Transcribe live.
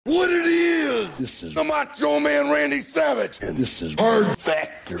what it is. This is the Macho Man Randy Savage. And this is Hard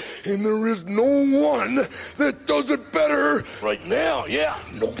Factor. And there is no one that does it better right now, yeah.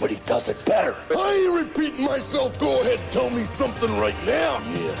 Nobody does it better. I ain't repeating myself. Go ahead, tell me something right now.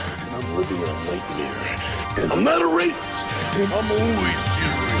 Yeah, and I'm living in a nightmare. And I'm not a racist, and I'm always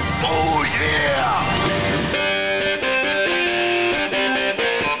cheering. Oh, yeah!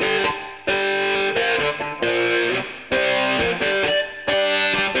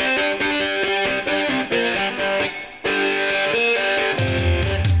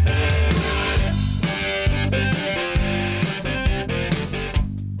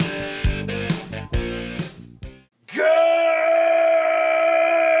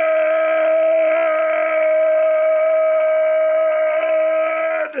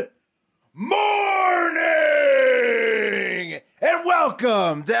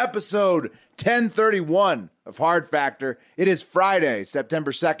 Welcome to episode 1031 of Hard Factor. It is Friday,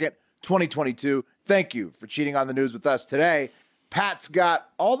 September 2nd, 2022. Thank you for cheating on the news with us today. Pat's got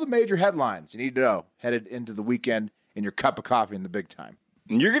all the major headlines you need to know headed into the weekend in your cup of coffee in the big time.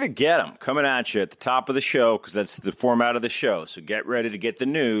 And you're going to get them coming at you at the top of the show because that's the format of the show. So get ready to get the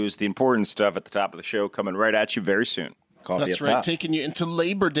news, the important stuff at the top of the show coming right at you very soon. Coffee that's right, top. Taking you into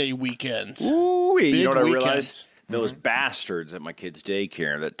Labor Day weekend. Ooh, you know what I weekend. realized? Those bastards at my kid's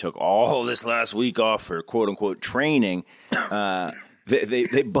daycare that took all this last week off for quote-unquote training,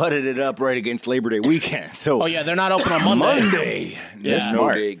 they butted it up right against Labor Day weekend. So, oh, yeah, they're not open on Monday. There's no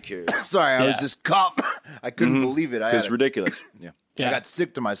daycare. Sorry, I was just coughing. I couldn't believe it. It's ridiculous. Yeah. I got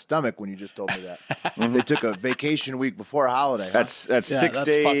sick to my stomach when you just told me that. They took a vacation week before a holiday. Huh? That's 6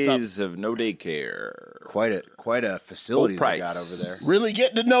 days of no daycare. Quite a facility they got over there. Really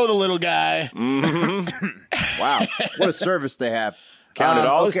getting to know the little guy. Mm-hmm. Wow, what a service they have. Counted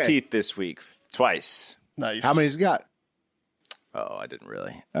all his teeth this week, twice. Nice. How many's he got? Oh, I didn't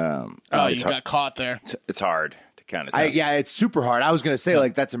really. You got caught there. It's hard to count his teeth. Yeah, it's super hard. I was going to say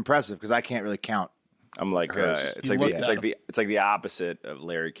that's impressive because I can't really count. I'm like, it's like the opposite of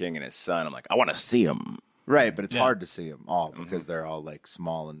Larry King and his son. I'm like, I want to see him. Right, but it's hard to see them all because they're all like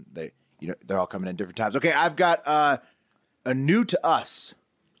small and they're all coming in different times. Okay, I've got a new to us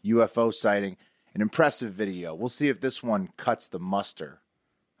UFO sighting, an impressive video. We'll see if this one cuts the muster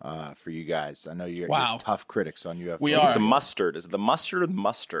for you guys. I know you're tough critics on UFO. We are. It's a mustard. Is it the mustard or the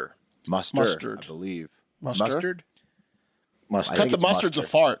muster? Mustard, I believe. Mustard. Cut the mustard's a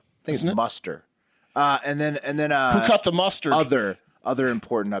fart. I think it's muster. And then who cut the mustard? Other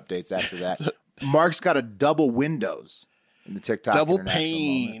important updates after that. Mark's got a double Windows in the TikTok double International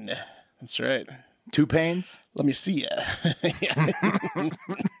pane. Moment. That's right. 2 panes. Let me see it.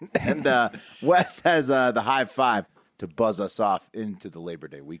 And Wes has the high five to buzz us off into the Labor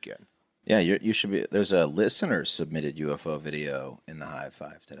Day weekend. Yeah, you should be. There's a listener submitted UFO video in the high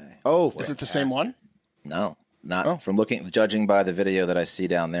five today. Oh, is it the same one? No. Not from judging by the video that I see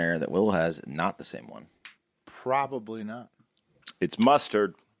down there that Will has, not the same one. Probably not. It's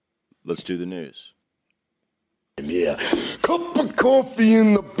mustard. Let's do the news. Yeah, cup of coffee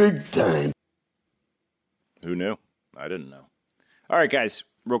in the big time. Who knew? I didn't know. All right, guys,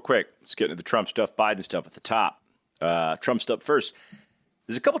 real quick. Let's get into the Trump stuff, Biden stuff at the top. Trump stuff first.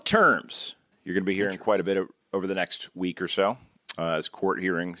 There's a couple terms you're going to be hearing quite a bit over the next week or so as court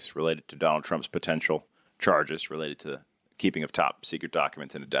hearings related to Donald Trump's potential charges related to the keeping of top secret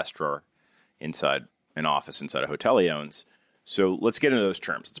documents in a desk drawer inside an office inside a hotel he owns. So let's get into those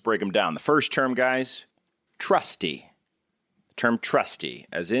terms. Let's break them down. The first term, guys, trustee. The term trustee,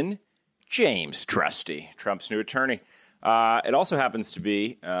 as in James Trustee, Trump's new attorney. It also happens to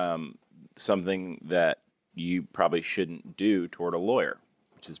be something that you probably shouldn't do toward a lawyer,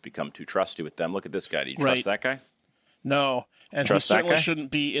 which has become too trusty with them. Look at this guy. Do you trust that guy? No. And he certainly shouldn't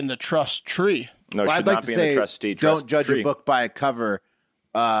be in the trust tree. No, should not be in the trustee trust don't judge tree. a book by a cover.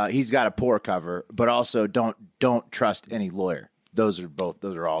 He's got a poor cover, but also don't trust any lawyer. Those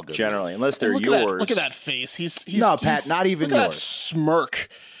are all good. Generally, unless they're yours. Look at that face. He's Pat, not even look at yours. That smirk.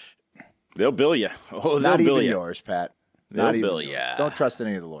 They'll bill you. Oh, not bill even you. yours, Pat. They'll bill you. Don't trust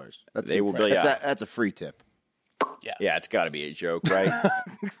any of the lawyers. They will bill you. That's a free tip. Yeah, it's got to be a joke, right?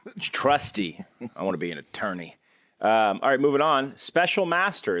 Trusty. I want to be an attorney. All right, moving on. Special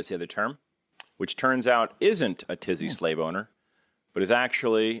master is the other term, which turns out isn't a tizzy slave owner, but is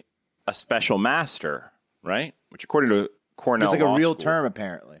actually a special master, right? Which, according to Cornell It's like Law a real School, term,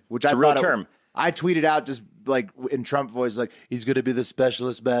 apparently. Which it's I a real thought term. I tweeted out just like in Trump voice, like he's going to be the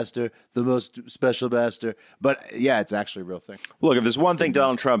specialist master, the most special master. But yeah, it's actually a real thing. Look, if there's one thing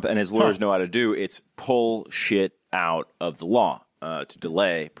Donald Trump and his lawyers know how to do, it's pull shit out of the law to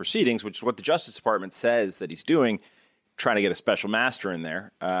delay proceedings, which is what the Justice Department says that he's doing. trying to get a special master in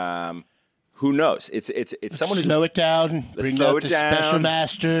there. Who knows? It's someone who slow it down. Bring out the special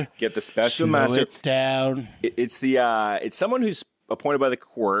master. Get the special slow master. It down. It's someone who's appointed by the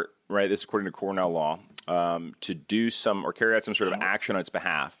court, right? This is according to Cornell law, to do some or carry out some sort of action on its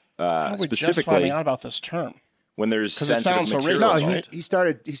behalf. How are we just Specifically, finding out about this term? when there's 'Cause it sensitive sounds so material racist. No, involved.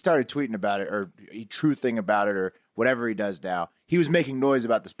 he started tweeting about it or truthing about it or whatever he does now. He was making noise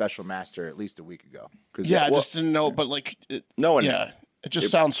about the special master at least a week ago. Yeah, I just didn't know, but like, no one. yeah, it just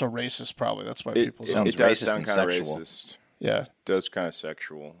sounds so racist. Probably that's why people. sounds It does racist sound and kind of sexual. racist. Yeah, It does kind of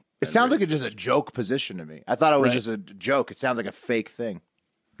sexual. It and sounds like racist. it's just a joke position to me. I thought it was Right. just a joke. It sounds like a fake thing.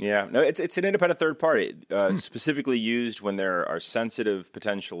 Yeah, no, it's an independent third party, specifically used when there are sensitive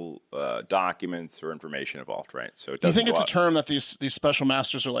potential documents or information involved, right? So it do you doesn't think it's go a out. term that these special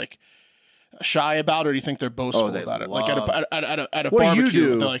masters are like shy about, or do you think they're boastful they about it? love- Like at a What do you barbecue,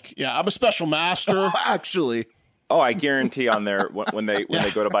 do? they're like, "Yeah, I'm a special master." Actually, Oh, I guarantee on their when they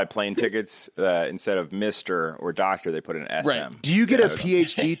go to buy plane tickets, instead of Mr. or Doctor, they put an SM. Right. do you get a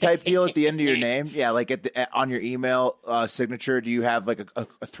PhD type deal at the end of your name? Yeah, like on your email signature, do you have like a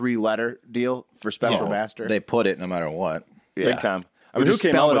 3-letter deal for special master? They put it no matter what. Big time. I Or mean, who just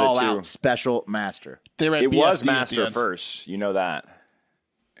came spell up it with all it too? out. Special master. They were at It was BFD at the Master end. first, you know that.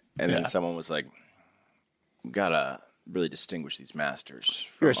 And then Yeah. someone was like, "We gotta really distinguish these masters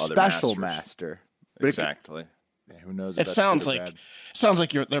from You're a other special masters." master. But Exactly. Who knows? It if that's sounds good or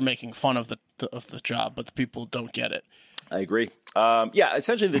like bad. they're making fun of the job, but the people don't get it. I agree. Yeah,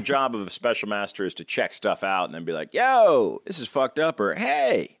 essentially the job of a special master is to check stuff out and then be like, "Yo, this is fucked up," or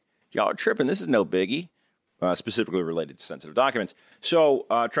 "Hey, y'all are tripping. This is no biggie." Specifically related to sensitive documents. So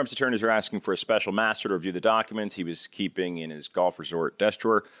Trump's attorneys are asking for a special master to review the documents he was keeping in his golf resort desk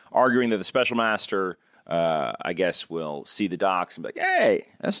drawer, arguing that the special master, I guess, will see the docs and be like, "Hey,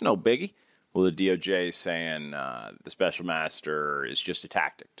 that's no biggie." Well, the DOJ is saying the special master is just a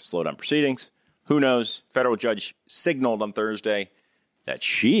tactic to slow down proceedings. Who knows? Federal judge signaled on Thursday that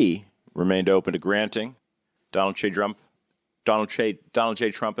she remained open to granting Donald J. Trump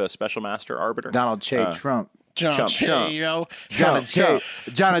a special master arbiter. Donald J. Trump. John Trump, Che, Trump. yo.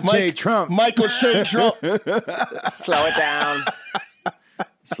 John J. Trump. Michael Che Trump. Slow it down.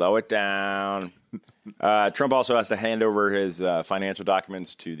 Slow it down. Trump also has to hand over his financial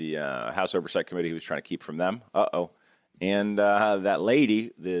documents to the House Oversight Committee he was trying to keep from them. And that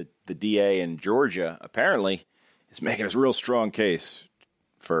lady, the DA in Georgia, apparently is making a real strong case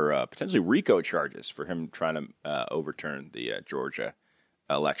for potentially RICO charges for him trying to overturn the Georgia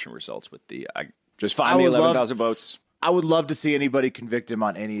election results with the just find me 11,000 votes. I would love to see anybody convict him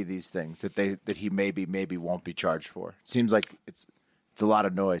on any of these things that he maybe won't be charged for. Seems like it's a lot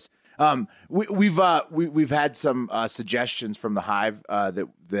of noise. We've had some suggestions from the Hive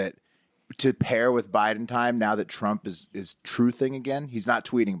that to pair with Biden time now that Trump is truthing again. He's not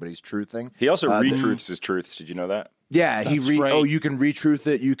tweeting, but he's truthing. He also retruths his truths. Did you know that? Yeah, That's right. Oh, you can retruth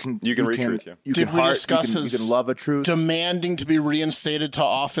it. You can retruth, yeah. You Did can we heart, discuss you his can love a truth. demanding to be reinstated to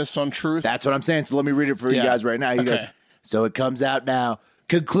office on Truth? That's what I'm saying. So let me read it for you Yeah. guys right now. He goes, Okay. so it comes out now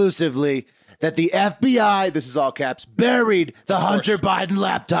conclusively that the FBI, this is all caps, buried the Hunter Biden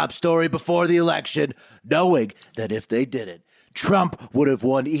laptop story before the election, knowing that if they did it, Trump would have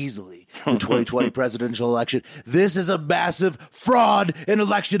won easily the 2020 presidential election. This is a massive fraud and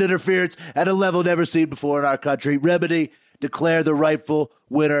election interference at a level never seen before in our country. Remedy, declare the rightful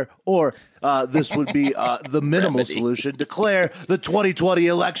winner, or this would be the minimal solution. Declare the 2020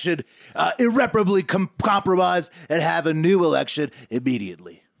 election irreparably compromised and have a new election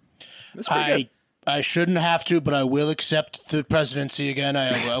immedially. That's pretty good. I shouldn't have to, but I will accept the presidency again. I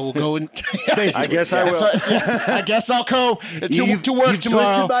will go and. I guess I will. I guess I'll go to work You've tomorrow.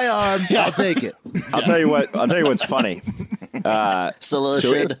 twisted my arm. I'll take it. I'll tell you what. I'll tell you what's funny.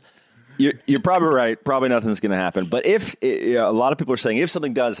 Solution. You're probably right. Probably nothing's going to happen. But if a lot of people are saying if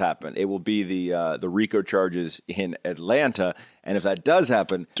something does happen, it will be the RICO charges in Atlanta. And if that does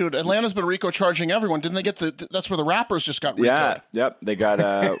happen, Dude, Atlanta's been RICO charging everyone. Didn't they get that's where the rappers just got RICO? yeah, yep, they got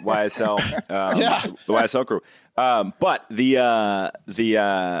YSL, the YSL crew. But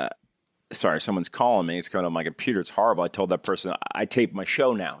sorry, someone's calling me. It's coming on my computer. It's horrible. I told that person I tape my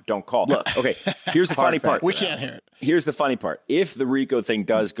show now. Don't call. Look, okay. Here's the funny part. We can't hear it. Here's the funny part. If the RICO thing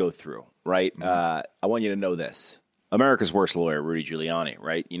does go through, right? I want you to know this. America's worst lawyer, Rudy Giuliani,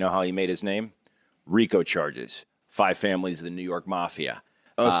 right? You know how he made his name? RICO charges. 5 families of the New York Mafia.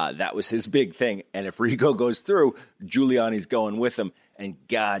 That was his big thing. And if RICO goes through, Giuliani's going with him. And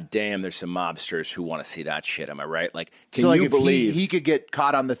goddamn, there's some mobsters who want to see that shit. Am I right? Like, can you if believe he could get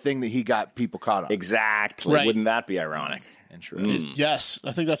caught on the thing that he got people caught on? exactly? Right. Wouldn't that be ironic? Interesting. Yes,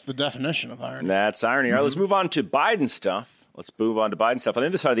 I think that's the definition of irony. That's irony. All right, let's move on to Biden stuff. On the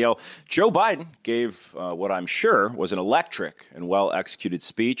other side of the aisle, Joe Biden gave what I'm sure was an electric and well-executed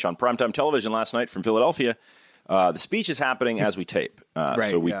speech on primetime television last night from Philadelphia. The speech is happening as we tape.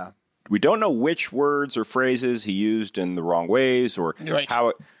 So we don't know which words or phrases he used in the wrong ways or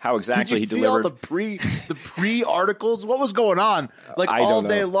how exactly he delivered. Did you see all the pre articles? What was going on? Like all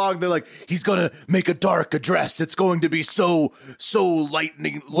day long, they're like, he's going to make a dark address. It's going to be so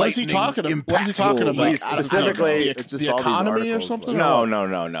lightning. What is he talking about? What is he talking about? Specifically, it's just the all these economy or articles, something? No.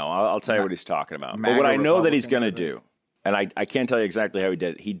 I'll tell you what he's talking about. But what I know that he's going to do, and I can't tell you exactly how he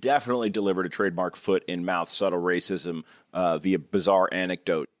did it, he definitely delivered a trademark foot in mouth subtle racism via bizarre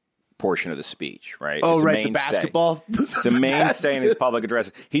anecdote portion of the speech, right? Oh, it's the basketball. It's a mainstay in his public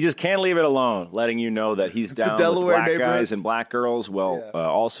addresses. He just can't leave it alone, letting you know that he's down with black guys and black girls,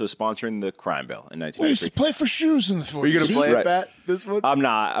 also sponsoring the crime bill in 1993. We used to play for shoes in the 40s. Are you going to play it, Pat, this one? I'm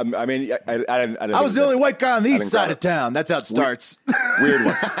not. I was the only white guy on the east side of town. That's how it starts. Weird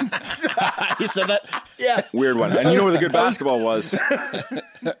one. He said that? Yeah. Weird one. And you know where the good basketball was.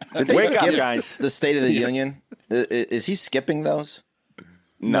 Wake up, guys. The State of the Union. Is he skipping those?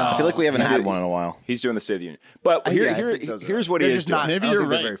 No. I feel like we haven't had one in a while. He's doing the State of the Union. But here's what he is doing. Maybe you're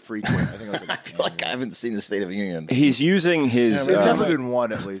right. Very frequent. I think I feel like I haven't seen the State of the Union. He's using his... There's definitely been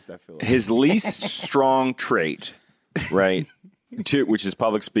one, at least, I feel like. His least strong trait, right, which is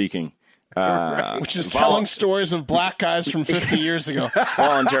public speaking. Which is telling stories of black guys from 50 years ago.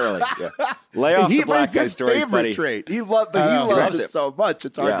 Voluntarily. Yeah. Lay off the black guy stories, buddy. Trait. He loves it so much.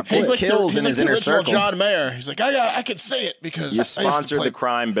 It's hard to He's like kills in his inner circle. John Mayer. He's like, I could say it because you sponsored the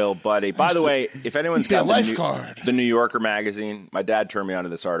crime bill, buddy. By the way, if anyone's got the New Yorker magazine, my dad turned me onto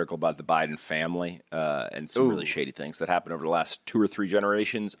this article about the Biden family and some really shady things that happened over the last 2 or 3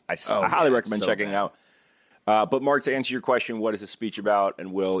 generations. I highly recommend checking out. But Mark, to answer your question, what is this speech about?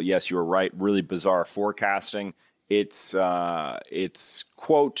 And Will, yes, you were right. Really bizarre forecasting. It's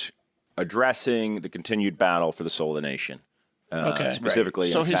quote, addressing the continued battle for the soul of the nation. Specifically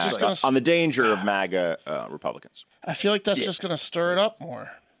so he's just on the danger of MAGA Republicans. I feel like that's just going to stir it up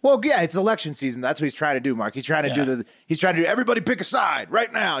more. Well, yeah, it's election season. That's what he's trying to do, Mark. He's trying to do everybody pick a side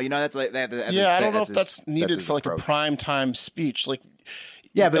right now. You know, that's like that. I don't know if that's needed for like a prime time speech. Like,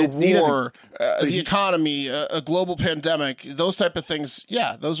 yeah, but it's war, the economy, a global pandemic, those type of things.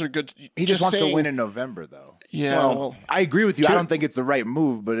 Yeah, those are good. He just wants to win in November, though. Yeah, well, I agree with you. I don't think it's the right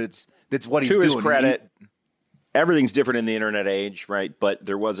move, but it's what he's doing. To his credit, everything's different in the internet age, right? But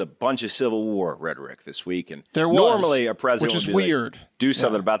there was a bunch of Civil War rhetoric this week, and normally a president which is would weird. Do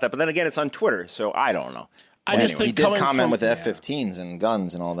something about that. But then again, it's on Twitter, so I don't know. I just think he did comment with F-15s and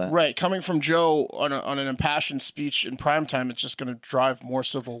guns and all that. Right, coming from Joe on an impassioned speech in primetime, it's just going to drive more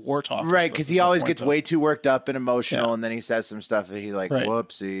Civil War talk. Right, because he always gets way too worked up and emotional, and then he says some stuff that he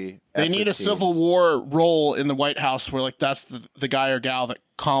whoopsie. They need a Civil War role in the White House where that's the guy or gal that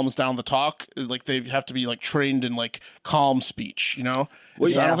calms down the talk. Like they have to be trained in calm speech, you know?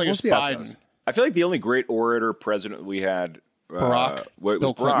 Well, I don't think it's Biden. I feel like the only great orator president we had Barack. Was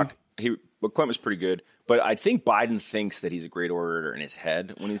Bill Barack. Clinton was pretty good. But I think Biden thinks that he's a great orator in his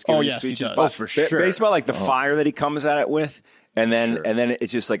head when he's giving speeches. He does. Oh, for sure. Based on the fire that he comes at it with, and then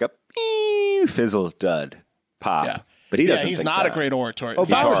it's just like a fizzle, dud, pop. Yeah. But he doesn't. He's not a great orator.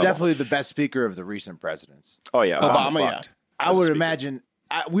 Obama's definitely the best speaker of the recent presidents. Oh yeah, Obama. Yeah, I would imagine.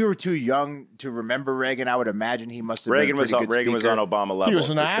 We were too young to remember Reagan. I would imagine he must have been a pretty good speaker. Reagan was on Obama level. He was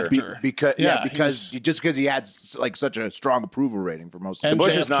an actor. Because he had such a strong approval rating for most of the them.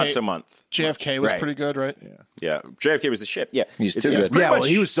 Bush is not so much. JFK was pretty good, right? Yeah. JFK was the shit. Yeah, he's too good. Yeah, well,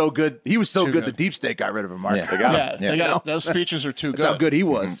 he was so good. He was so good. The deep state got rid of him. Mark. They got him. They got him. Those speeches are too good. That's how good he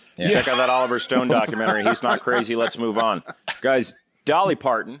was. Yeah. Check out that Oliver Stone documentary. He's not crazy. Let's move on, guys. Dolly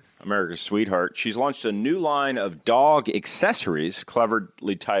Parton, America's sweetheart, she's launched a new line of dog accessories,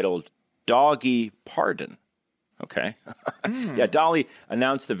 cleverly titled Doggy Parton. Okay. Yeah, Dolly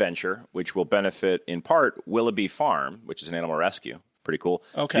announced the venture, which will benefit in part Willoughby Farm, which is an animal rescue. Pretty cool.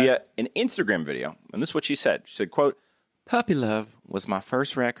 Okay. Via an Instagram video. And this is what she said. She said, quote, "Puppy love was my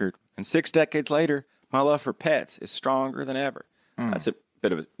first record. And 6 decades later, my love for pets is stronger than ever." That's a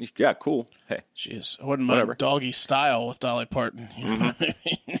bit of a, cool. Hey. Jeez, I wouldn't mind doggy style with Dolly Parton. You know what I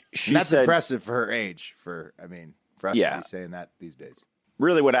mean? That's impressive for her age, for us to be saying that these days.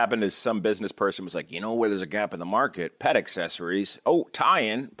 Really what happened is some business person was like, where there's a gap in the market, pet accessories. Oh,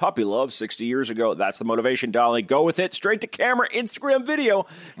 tie-in, puppy love 60 years ago. That's the motivation, Dolly. Go with it. Straight to camera, Instagram video.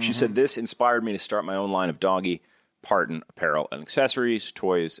 She said, "This inspired me to start my own line of Doggy Parton apparel and accessories,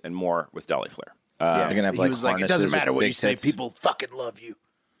 toys, and more with Dolly Flair." You're gonna have he was like, "It doesn't matter what you say. People fucking love you."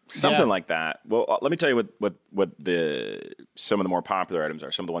 something like that. Well, let me tell you what some of the more popular items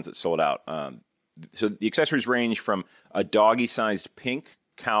are. Some of the ones that sold out. So the accessories range from a doggy-sized pink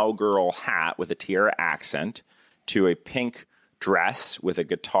cowgirl hat with a tiara accent to a pink dress with a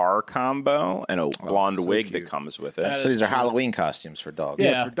guitar combo and a blonde wig that comes with it. So these are Halloween costumes for dogs.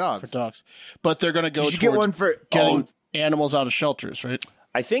 Yeah, for dogs. For dogs. But they're going to go You should get one for getting animals out of shelters, right?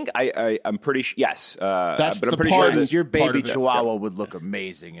 I think I'm pretty sure. Yes, That's but I'm the pretty part sure of that Your part baby of it. Chihuahua would look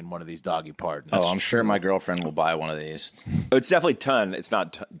amazing in one of these doggy Partons. Oh, I'm sure my girlfriend will buy one of these. it's definitely Ton. It's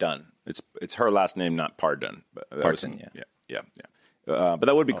not Done. It's her last name, not Parton. But Parton, yeah. But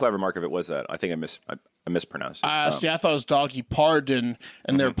that would be clever, Mark, if it was that. I think I mispronounced it. See, I thought it was doggy pardon,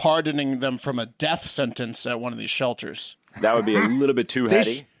 and they're pardoning them from a death sentence at one of these shelters. That would be a little bit too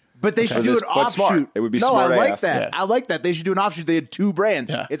heady. But they should do an But smart. offshoot. It would be no, smart I like AF. that. Yeah. I like that. They should do an offshoot. They had 2 brands.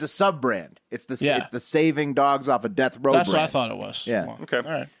 Yeah. It's a sub brand. It's the Yeah. it's the saving dogs off a death row. That's what I brand. thought it was. Yeah. Well, Okay. All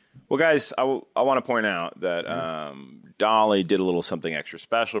right. Well, guys, I want to point out that Dolly did a little something extra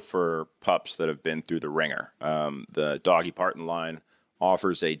special for pups that have been through the ringer. The Doggy Parton line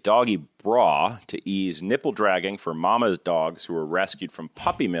offers a doggy bra to ease nipple dragging for mama's dogs who were rescued from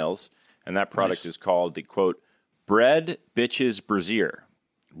puppy mills, and that product is called the, quote, Bread Bitches Brassiere.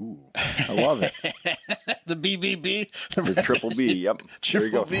 I love it. The BBB. The triple B, yep. There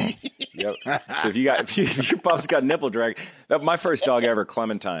you go. B. Yep. So if your pup's got nipple drag, my first dog ever,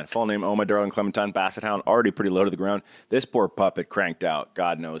 Clementine, full name Oma Darling Clementine Basset Hound, already pretty low to the ground. This poor pup had cranked out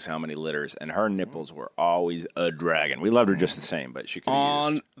God knows how many litters, and her nipples were always a dragon. We loved her just the same, but she could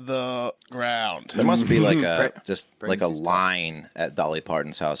On the ground. There must be like a line at Dolly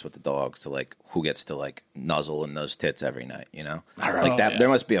Parton's house with the dogs to like who gets to like nuzzle in those tits every night, you know? Like that. yeah. There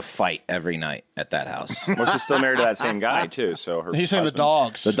must be a fight every night at that house. Well, she's still married to that same guy too. So her He's saying the husband-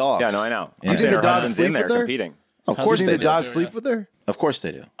 dogs. The dogs. Yeah, no, I know. Yeah. I'm saying the her dogs husband's sleep in there with her? competing. Of course Do you they think the do. dogs sleep with her? Of course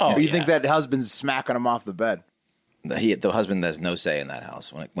they do. Oh, Or you yeah. think that husband's smacking him off the bed? The husband has no say in that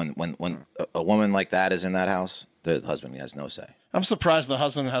house. When a woman like that is in that house, the husband has no say. I'm surprised the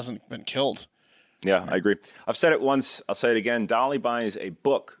husband hasn't been killed. Yeah, I agree. I've said it once. I'll say it again. Dolly buys a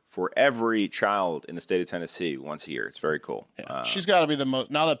book for every child in the state of Tennessee once a year. It's very cool. She's got to be the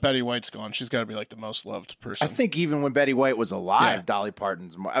most. Now that Betty White's gone, she's got to be like the most loved person. I think even when Betty White was alive, Yeah. Dolly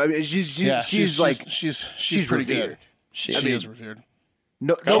Parton's more. I mean, she's she's like she's revered. pretty good. She Is revered.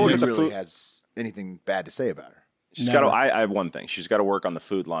 nobody look at the really food- has anything bad to say about her. She's got. I have one thing. She's got to work on the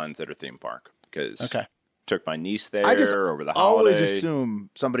food lines at her theme park because Okay. took my niece there I just over the always holiday.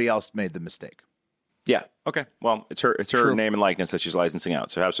 assume somebody else made the mistake. Yeah. Okay. Well, it's her name and likeness that she's licensing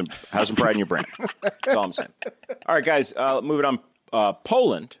out. So have some pride in your brand. That's all I'm saying. All right, guys. Moving on.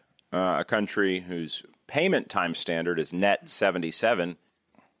 Poland, a country whose payment time standard is net 77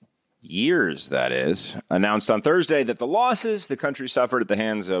 years. That is announced on Thursday that the losses the country suffered at the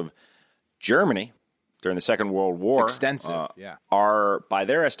hands of Germany during the Second World War Extensive, yeah. are, by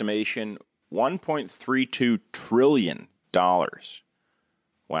their estimation, $1.32 trillion.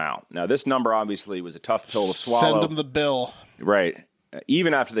 Wow. Now, this number obviously was a tough pill to swallow. Send them the bill. Right.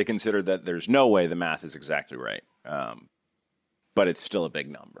 Even after they considered that there's no way the math is exactly right. But it's still a big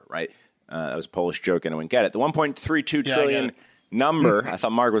number, right? That was a Polish joke, and I wouldn't get it. The 1.32 Yeah, I trillion get it. number, I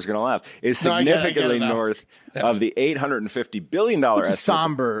thought Mark was going to laugh, is No, I get it significantly now. north of the $850 billion It's a estimate.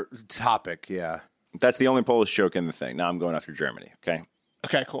 somber topic, yeah. That's the only Polish joke in the thing. Now I'm going after Germany, okay?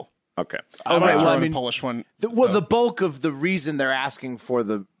 Okay, cool. Okay. I might right, throw well, I in mean, a Polish one. The bulk of the reason they're asking for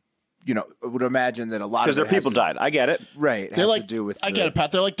the, I would imagine that a lot of Because their it has people to- died. I get it. Right. They're Has like, to do with I get it,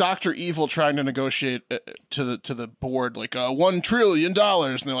 Pat. They're like Dr. Evil trying to negotiate to the board, like $1 trillion,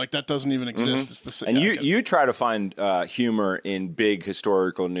 and they're like, that doesn't even exist. It's the And yeah, I get it. you try to find humor in big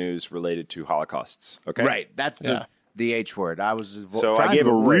historical news related to holocausts, okay? Right. That's Yeah. the H word. I was So trying I gave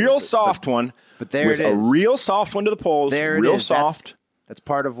to a avoid real it, soft one. but there with it is. a real soft one to the polls. There it real is. soft. That's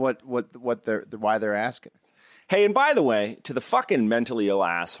part of what they're why they're asking. Hey, and by the way, to the fucking mentally ill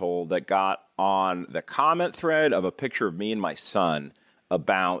asshole that got on the comment thread of a picture of me and my son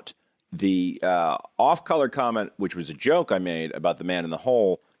about the off-color comment, which was a joke I made about the man in the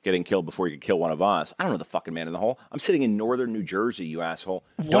hole getting killed before he could kill one of us. I don't know the fucking man in the hole. I'm sitting in northern New Jersey, you asshole.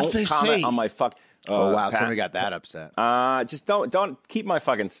 What'd Don't they comment say? on my fuck. Oh wow, Pat. somebody got that upset. Just don't keep my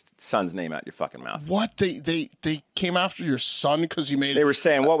fucking son's name out your fucking mouth. What? They came after your son because you made They were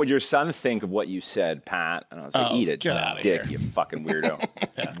saying, "What would your son think of what you said, Pat?" And I was like, Oh, "Eat it, get outta dick, here. you fucking weirdo."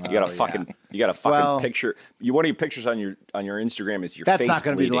 You got a fucking Well- picture. One of your pictures on your Instagram is your That's face not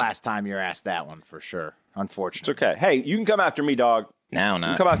going to be the bleeding. last time you're asked that one for sure. Unfortunately. It's okay. Hey, you can come after me, dog. Now, You can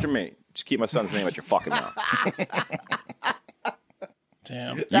not. come after me. Just keep my son's name out your fucking mouth.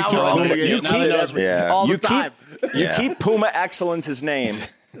 Damn. Now we're all gonna get you it. Now keep- they know it's Yeah. all you the time. keep Puma Excellence's name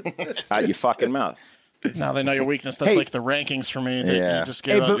out your fucking mouth. Now they know your weakness. That's like the rankings for me. You just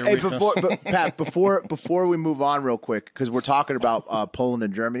gave out your weakness. Pat, before we move on real quick, because we're talking about Poland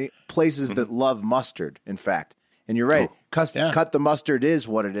and Germany, places that love mustard, in fact. And you're right. Cut the mustard is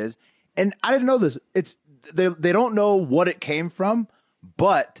what it is. And I didn't know this. They don't know what it came from,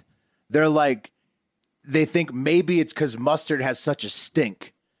 but they're like, they think maybe it's because mustard has such a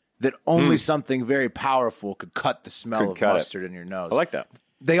stink that only something very powerful could cut the smell of mustard in your nose. I like that.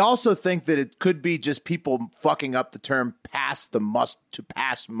 They also think that it could be just people fucking up the term pass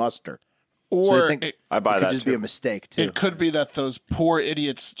muster. Or So they think I buy it could that just too. be a mistake too. it could be that those poor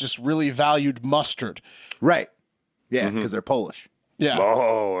idiots just really valued mustard. Right. Yeah, because they're Polish. Yeah.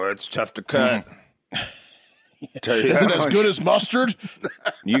 Oh, it's tough to cut. Tell you Is it that as much. good as mustard?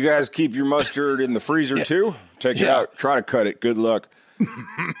 You guys keep your mustard in the freezer too? Take it out. Try to cut it. Good luck.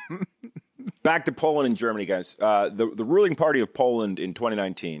 Back to Poland and Germany, guys. The ruling party of Poland in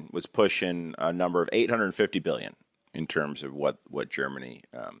 2019 was pushing a number of 850 billion in terms of what Germany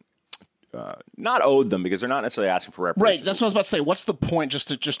not owed them, because they're not necessarily asking for reparations. Right. That's what I was about to say. What's the point just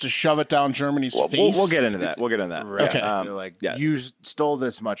to shove it down Germany's face? We'll get into that. Right. Okay. They're like, you stole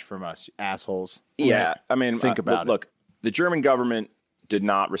this much from us, assholes. Yeah, Right. I mean, Think about it. Look, the German government did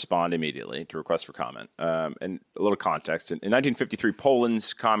not respond immediately to requests for comment. And a little context: in 1953,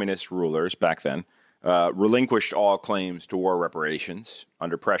 Poland's communist rulers back then relinquished all claims to war reparations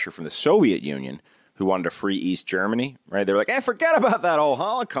under pressure from the Soviet Union, who wanted to free East Germany. Right? They were like, "Hey, forget about that whole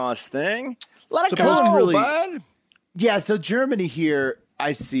Holocaust thing. Let it go, bud." Yeah, so Germany here,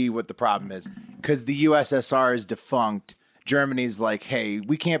 I see what the problem is. Because the USSR is defunct, Germany's like, hey,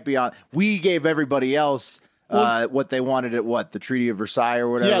 we can't be on. We gave everybody else what they wanted at the Treaty of Versailles or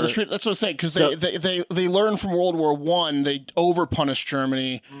whatever. Yeah, that's what I'm saying. Because they learned from World War I, they over-punished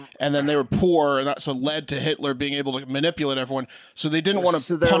Germany, and then they were poor, and that's what led to Hitler being able to manipulate everyone. So they didn't want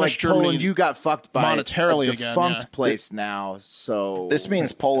to they're punish like, Germany. Poland, you got fucked by monetarily a again, defunct yeah. place now. So This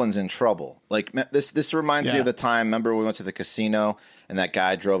means Poland's in trouble. Like this reminds me of the time. Remember we went to the casino and that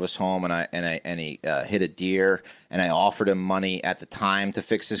guy drove us home, and he hit a deer, and I offered him money at the time to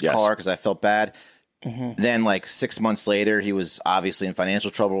fix his car because I felt bad. Then, like 6 months later, he was obviously in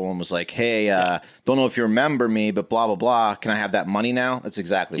financial trouble and was like, "Hey, don't know if you remember me, but blah blah blah. Can I have that money now?" That's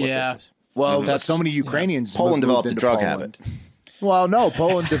exactly what this is. well, that's so many Ukrainians. Poland moved developed a into drug Poland. habit. Well, no,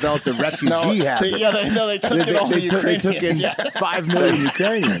 Poland developed a refugee habit. They took in all the They took in Ukrainians. 5 million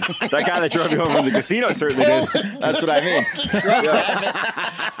Ukrainians. That guy that drove you home from the casino certainly did. That's what I mean.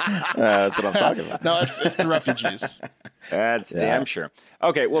 That's what I'm talking about. No, it's the refugees. That's damn sure.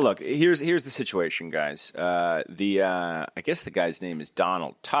 Okay, well, look, here's the situation, guys. I guess the guy's name is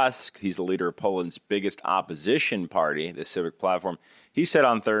Donald Tusk. He's the leader of Poland's biggest opposition party, the Civic Platform. He said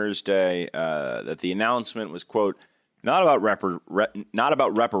on Thursday that the announcement was, quote, not about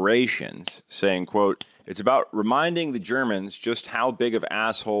reparations, saying, quote, it's about reminding the Germans just how big of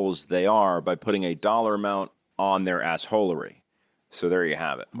assholes they are by putting a dollar amount on their assholery. So there you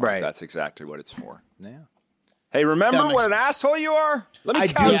have it. Right. That's exactly what it's for. Yeah. Hey, remember That makes what an asshole you are? Let me I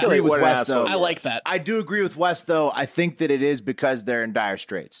do calculate agree with what an Wes, asshole though. you I are. like that. I do agree with Wes, though. I think that it is because they're in dire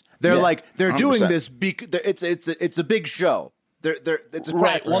straits. They're they're 100%. doing this. It's a big show. It's a cry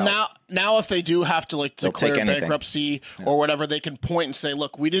Right. for Well, help. now if they do have to They'll declare take anything. bankruptcy or whatever, they can point and say,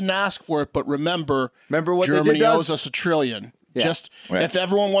 "Look, we didn't ask for it, but remember what they Germany did to us? owes us $1 trillion." Yeah. Just if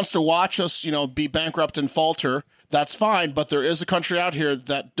everyone wants to watch us, be bankrupt and falter, that's fine. But there is a country out here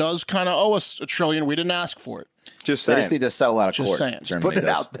that does kind of owe us $1 trillion. We didn't ask for it. Just They saying. just need to settle out of Just court. saying. Germany Put it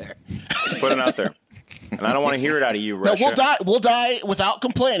does. out there. Just put it out there. And I don't want to hear it out of you, No, Russia. we'll die without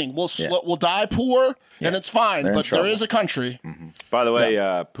complaining. We'll die poor, and it's fine. They're in But there trouble. is a country. By the way,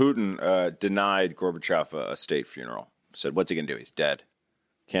 Putin denied Gorbachev a state funeral. Said, what's he going to do? He's dead.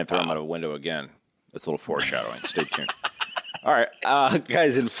 Can't throw him out of a window again. That's a little foreshadowing. Stay tuned. All right,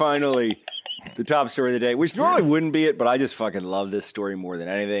 guys, and finally, the top story of the day, which normally wouldn't be it, but I just fucking love this story more than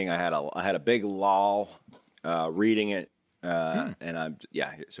anything. I had a big lol reading it, and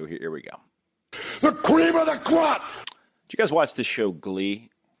so here we go. The cream of the crop! Did you guys watch this show Glee?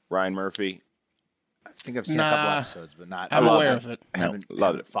 Ryan Murphy? I think I've seen a couple Nah. episodes, but not. I'm aware of it.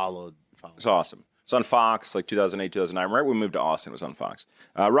 Loved it. Followed. It's awesome. It's on Fox, like 2008, 2009. Right when we moved to Austin, it was on Fox.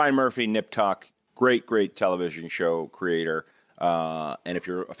 Ryan Murphy, Nip Tuck, great television show creator. And if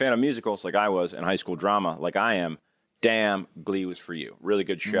you're a fan of musicals like I was and high school drama like I am, damn, Glee was for you. Really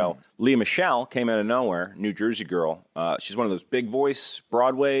good show. Leah Michelle came out of nowhere, New Jersey girl. She's one of those big voice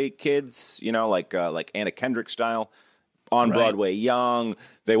Broadway kids, like Anna Kendrick style. On Broadway, young.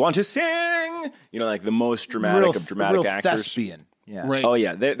 They want to sing. Like the most dramatic of dramatic real actors. thespian. Yeah. Right. Oh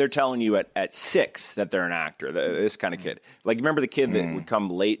yeah, they're telling you at 6 that they're an actor. This kind of kid. Like remember the kid that would come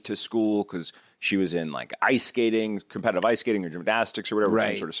late to school because she was in like ice skating, competitive ice skating or gymnastics or whatever,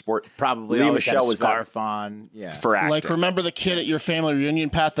 some sort of sport. Probably Lea always had a Michele was scarf on. Yeah. for acting. Like, remember the kid at your family reunion,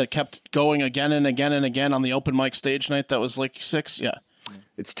 Pat, that kept going again and again and again on the open mic stage night that was like 6? Yeah.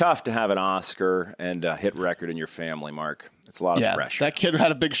 It's tough to have an Oscar and a hit record in your family, Mark. It's a lot of pressure. That kid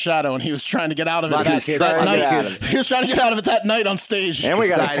had a big shadow, and he was trying to get out of it That night. He was trying to get out of it that night on stage. And we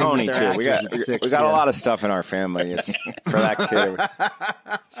got a Deciding Tony, that they're too. We actors got at 6, we got a lot of stuff in our family. It's for that kid.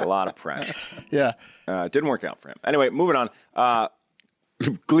 It's a lot of pressure. Yeah. It didn't work out for him. Anyway, moving on.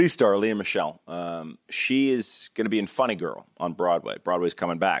 Glee star Lea Michele. She is going to be in Funny Girl on Broadway. Broadway's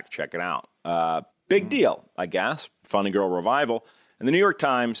coming back. Check it out. Big deal, I guess. Funny Girl revival. And the New York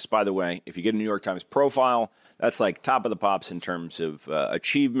Times, by the way, if you get a New York Times profile, that's like top of the pops in terms of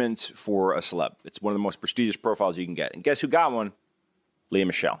achievements for a celeb. It's one of the most prestigious profiles you can get. And guess who got one? Lea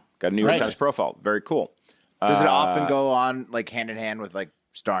Michele. Got a New York Times profile. Very cool. Does it often go on like hand in hand with like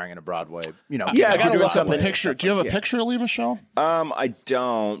starring in a Broadway? You know, Yeah, I if you're gotta doing look up something. a picture. Do you have a picture of Lea Michele? I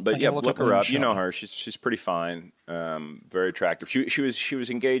don't, but I yeah, can look look up her Lea up. You Michele. know her. She's pretty fine. Very attractive. She was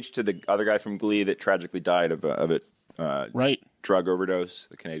engaged to the other guy from Glee that tragically died of it. Right. Drug overdose.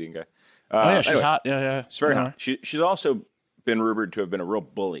 The Canadian guy. Oh, yeah, she's anyway, hot. Yeah. She's very hot. She's also been rumored to have been a real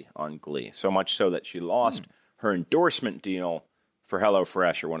bully on Glee, so much so that she lost her endorsement deal for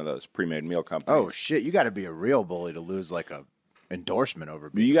HelloFresh or one of those pre-made meal companies. oh shit, you got to be a real bully to lose like a endorsement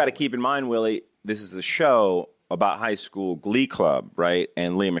over. You got to keep in mind, Willie, this is a show about high school Glee Club, right?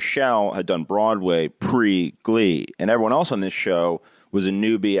 And Lea Michele had done Broadway pre-Glee, and everyone else on this show was a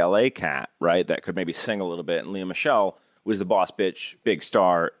newbie LA cat, right? That could maybe sing a little bit. And Lea Michele was the boss bitch, big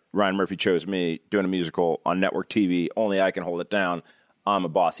star. Ryan Murphy chose me doing a musical on network TV. Only I can hold it down. I'm a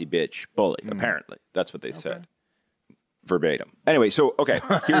bossy bitch bully. Apparently, that's what they said, verbatim. Anyway, so okay,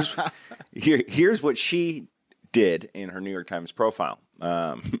 here's what she did in her New York Times profile.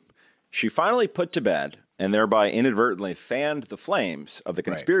 She finally put to bed and thereby inadvertently fanned the flames of the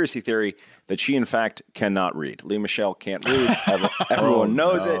conspiracy theory that she, in fact, cannot read. Lea Michele can't read. Everyone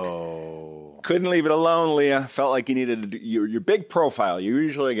knows it. Couldn't leave it alone, Leah. Felt like you needed your big profile. You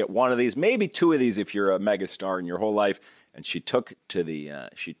usually get one of these, maybe two of these if you're a megastar in your whole life. And she took to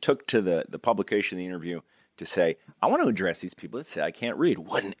the publication, the interview, to say, I want to address these people that say I can't read.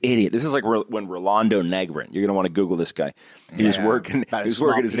 What an idiot. This is like when Rolando Negrin, you're going to want to Google this guy. He was working as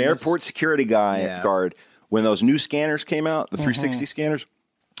an airport security guard when those new scanners came out, the 360 scanners.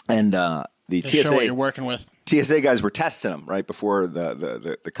 And the TSA, show what you're working with. TSA guys were testing them right before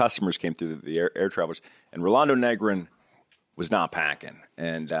the customers came through, the air travelers. And Rolando Negrin was not packing.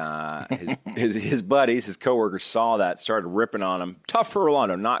 And his buddies, his coworkers saw that, started ripping on him. Tough for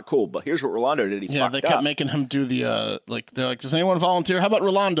Rolando, not cool. But here's what Rolando did. He fucked up. They kept making him do the, they're like, does anyone volunteer? How about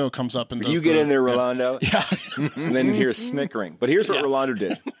Rolando comes up and does you get in there, Rolando. Yeah. And then you hear snickering. But here's what Rolando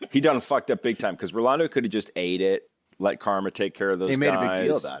did. He done fucked up big time because Rolando could have just ate it, let Karma take care of those guys. They made a big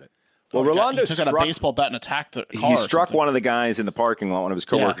deal about it. Well, Rolando took out a baseball bat and attacked the car. He struck one of the guys in the parking lot, one of his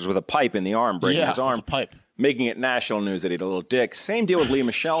coworkers, with a pipe in the arm, breaking his arm. With a pipe. Making it national news that he had a little dick. Same deal with Lea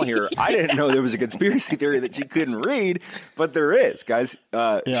Michele here. I didn't know there was a conspiracy theory that she couldn't read, but there is, guys.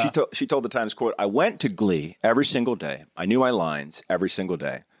 She told the Times, quote, I went to Glee every single day. I knew my lines every single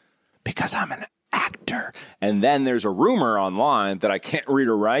day because I'm an actor. And then there's a rumor online that I can't read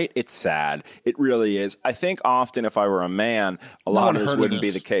or write. It's sad. It really is. I think often if I were a man, a lot of this wouldn't be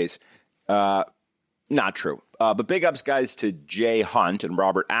the case. Not true. But big ups, guys, to Jay Hunt and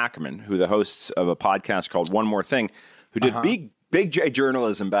Robert Ackerman, who are the hosts of a podcast called One More Thing, who did big J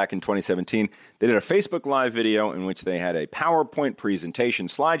journalism back in 2017. They did a Facebook Live video in which they had a PowerPoint presentation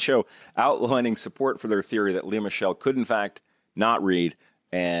slideshow outlining support for their theory that Lea Michele could, in fact, not read.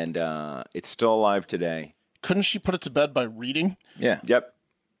 And it's still alive today. Couldn't she put it to bed by reading? Yeah. Yep.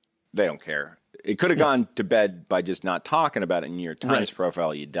 They don't care. It could have gone to bed by just not talking about it in your Times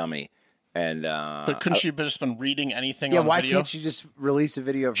profile, you dummy. And but couldn't she have just been reading anything? Yeah, on why video? can't she just release a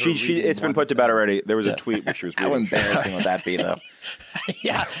video of her It's been put to bed already. There was a tweet where she was reading. How embarrassing would that be, though?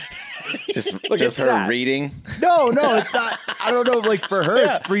 Yeah. Just it's her sad. reading. No, it's not. I don't know. Like for her,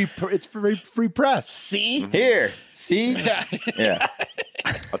 it's free. It's free press. See? Here, see? Yeah.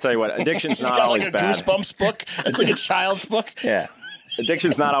 I'll tell you what, addiction's It's not got always like a bad. Goosebumps book. It's like a child's book. Yeah.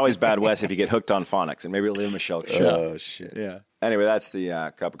 Addiction's not always bad, Wes, if you get hooked on phonics. And maybe Lea Michele should. Oh, shit. Yeah. Anyway, that's the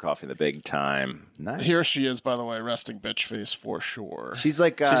cup of coffee, the big time. Nice. Here she is, by the way, resting bitch face for sure. She's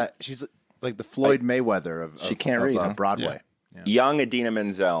like she's like the Floyd Mayweather of She can't read, huh? Broadway. Yeah. Young Idina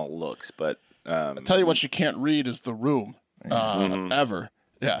Menzel looks, but I'll tell you what she can't read is The Room. Ever.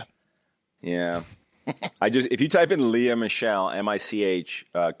 Yeah. yeah. If you type in Leah Michelle, M-I-C-H,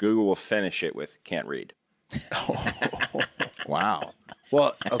 Google will finish it with can't read. Wow.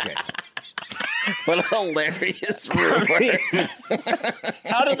 Well, okay. What a hilarious rumor.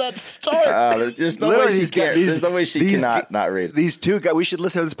 How did that start? There's no way she can't. There's no way she cannot not read. These two guys, we should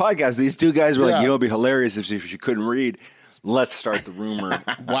listen to this podcast. These two guys were like, you know, it'd be hilarious if she couldn't read. Let's start the rumor.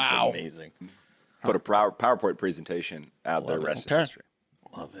 Wow. Amazing. Put a PowerPoint presentation out there. Rest of history.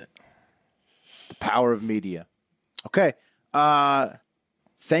 Love it. The power of media. Okay.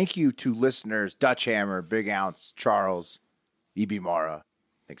 Thank you to listeners, Dutch Hammer, Big Ounce, Charles, E.B. Mara,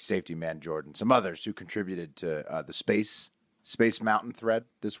 I think Safety Man Jordan, some others who contributed to the Space Mountain thread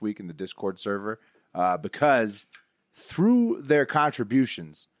this week in the Discord server, because through their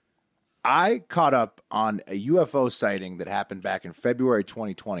contributions, I caught up on a UFO sighting that happened back in February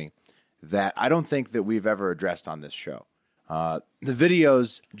 2020 that I don't think that we've ever addressed on this show. The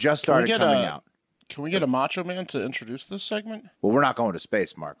videos just started coming out. Can we get a Macho Man to introduce this segment? Well, we're not going to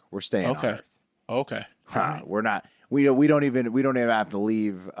space, Mark. We're staying on Earth. Okay. We're not. We don't even have to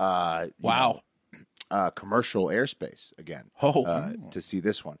leave. Commercial airspace again. To see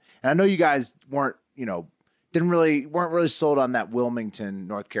this one. And I know you guys weren't really sold on that Wilmington,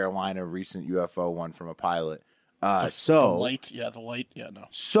 North Carolina recent UFO one from a pilot. The light. No.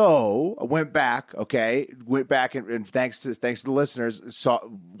 So I went back. And thanks to the listeners,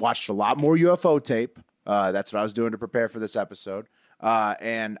 watched a lot more UFO tape. That's what I was doing to prepare for this episode.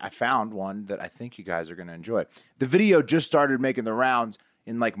 And I found one that I think you guys are going to enjoy. The video just started making the rounds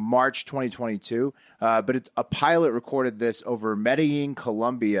in like March 2022, but it's a pilot recorded this over Medellin,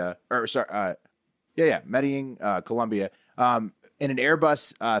 Colombia, Medellin, Colombia, in an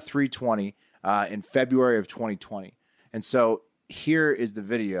Airbus 320 in February of 2020. And so here is the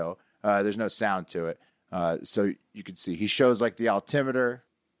video. There's no sound to it, so you can see he shows like the altimeter,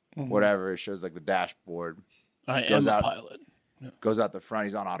 whatever. It shows like the dashboard. I am the pilot. Yeah. Goes out the front.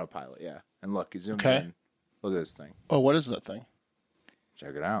 He's on autopilot. Yeah. And look, he zooms in. Look at this thing. Oh, what is that thing?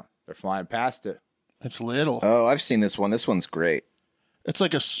 Check it out. They're flying past it. It's little. Oh, I've seen this one. This one's great. It's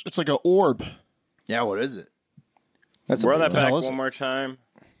like a orb. Yeah. What is it? Run that back one more time.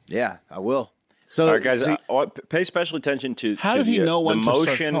 Yeah, I will. So, all right, guys, pay special attention to how did he know when the to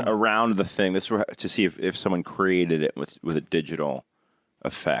motion start around the thing. This is to see if someone created it with a digital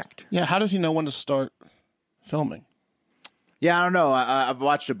effect. Yeah, how did he know when to start filming? Yeah, I don't know. I've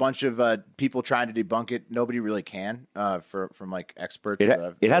watched a bunch of people trying to debunk it. Nobody really can from like experts.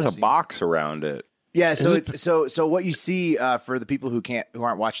 It has a box around it. Yeah, so what you see for the people who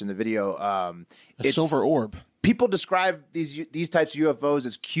aren't watching the video, a silver orb. People describe these types of UFOs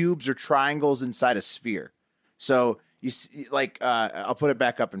as cubes or triangles inside a sphere. So you see, like I'll put it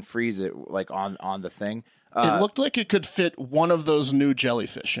back up and freeze it like on the thing. It looked like it could fit one of those new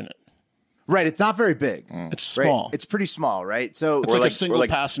jellyfish in it. Right, it's not very big. It's small. Right? It's pretty small, right? So it's like a single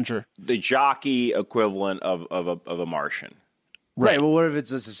passenger. The jockey equivalent of a Martian. Right. Well, what if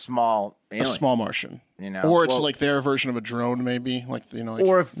it's just a small alien? A small Martian, or it's like their version of a drone, maybe, or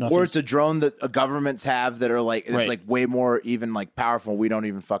it's a drone that governments have that are like it's like way more even like powerful. We don't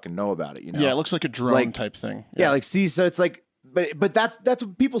even fucking know about it. Yeah, it looks like a drone type thing. Yeah, so it's like, but that's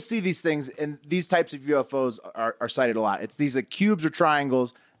what people see these things, and these types of UFOs are cited a lot. It's these like cubes or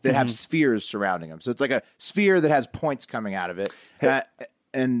triangles that have spheres surrounding them. So it's like a sphere that has points coming out of it.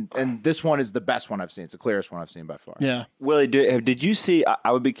 And this one is the best one I've seen. It's the clearest one I've seen by far. Yeah. Willie, did you see? I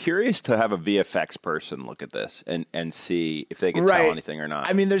would be curious to have a VFX person look at this and see if they can tell anything or not.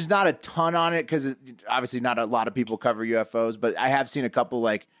 I mean, there's not a ton on it because obviously not a lot of people cover UFOs, but I have seen a couple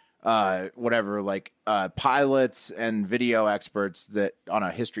pilots and video experts that on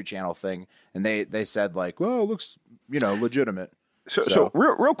a History Channel thing, and they said like, well, it looks legitimate. So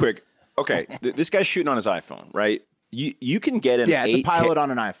real quick, okay, this guy's shooting on his iPhone, right? You can get an it's a pilot on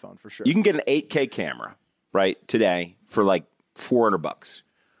an iPhone for sure. You can get an 8K camera right today for like $400.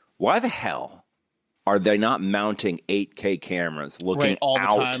 Why the hell are they not mounting 8K cameras looking all the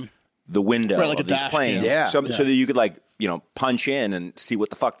out time. The window like of these planes? So that you could punch in and see what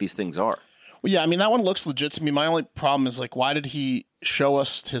the fuck these things are. Well, yeah, I mean, that one looks legit to me. My only problem is, why did he show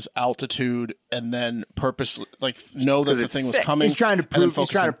us his altitude and then purposely, know that the thing was coming? He's trying to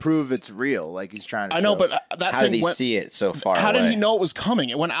prove it's real. Like, he's trying to I know, but that how thing did he see it so far How away? did he know it was coming?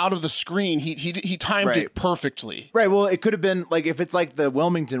 It went out of the screen. He timed it perfectly. Right, well, it could have been, if it's like the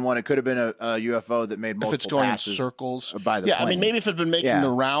Wilmington one, it could have been a UFO that made multiple if it's going in passes circles. By the plane. I mean, maybe if it had been making the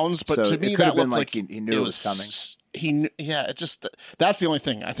rounds, but to me, that looked like he knew it was coming. That's the only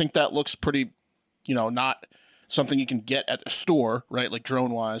thing. I think that looks pretty... not something you can get at a store, right? Like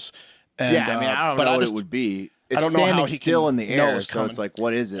drone wise. And, I mean, I don't know what it would be. It's I don't know standing how he still can in the know air, it's so coming. it's like,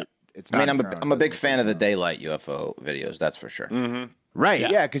 what is it? it's. I mean, not I'm a big fan of the daylight UFO videos. That's for sure. Mm-hmm. Right?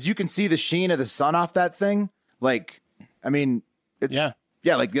 Yeah, because you can see the sheen of the sun off that thing. Like, I mean, it's like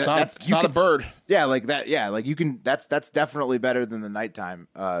it's not a bird. Yeah, like that. Yeah, like you can. That's definitely better than the nighttime.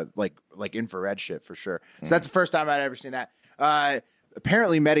 Like infrared shit for sure. So that's the first time I'd ever seen that.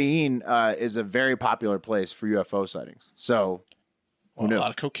 Apparently, Medellin is a very popular place for UFO sightings. So. A lot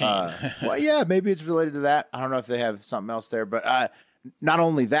of cocaine. Well, yeah, maybe it's related to that. I don't know if they have something else there, but not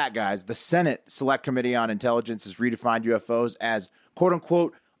only that, guys, the Senate Select Committee on Intelligence has redefined UFOs as "quote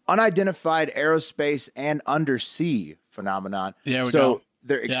unquote" unidentified aerospace and undersea phenomenon. Yeah,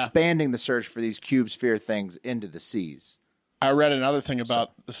 they're expanding the search for these cube sphere things into the seas. I read another thing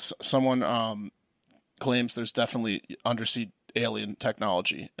about someone claims there's definitely undersea alien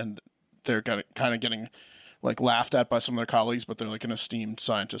technology, and they're kind of getting like laughed at by some of their colleagues, but they're like an esteemed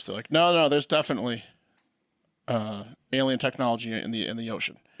scientist. They're like, no, there's definitely alien technology in the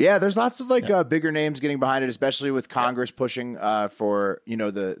ocean. Yeah, there's lots of bigger names getting behind it, especially with Congress pushing for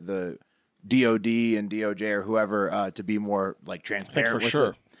the DOD and DOJ or whoever to be more like transparent. For sure.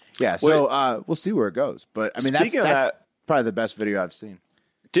 It. Yeah, so we'll see where it goes. But I mean, that's probably the best video I've seen.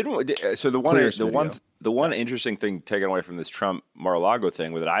 The one interesting thing taken away from this Trump Mar-a-Lago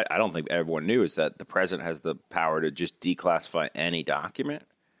thing with it, I don't think everyone knew, is that the president has the power to just declassify any document.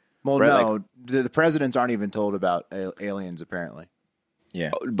 Well, right? No, the presidents aren't even told about aliens apparently.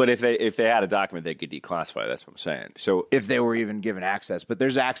 Yeah, but if they had a document, they could declassify. That's what I'm saying. So if they were even given access, but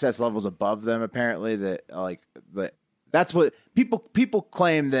there's access levels above them apparently that's what people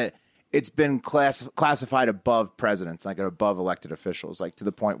claim that. It's been classified above presidents, like above elected officials, like to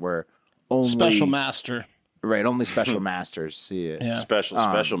the point where only special master, right? Only special masters see it. Yeah.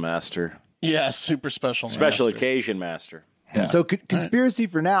 Special master. Yeah, super special occasion master. Yeah. So conspiracy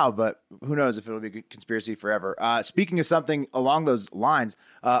for now, but who knows if it'll be a conspiracy forever. Speaking of something along those lines,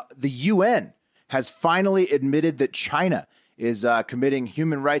 the UN has finally admitted that China is committing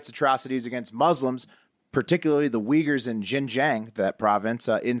human rights atrocities against Muslims, particularly the Uyghurs in Xinjiang, that province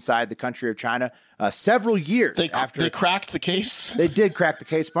inside the country of China, several years after... They cracked the case? They did crack the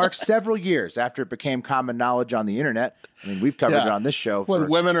case, Mark, several years after it became common knowledge on the internet. I mean, we've covered it on this show for when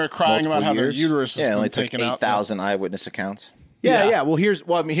women are crying about how their uterus is only taken took out. 8,000 eyewitness accounts. Yeah. Well, here's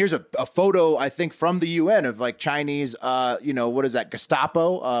a photo, I think, from the UN of like Chinese, what is that,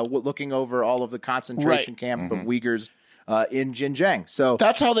 Gestapo, looking over all of the concentration camp of Uyghurs in Xinjiang. So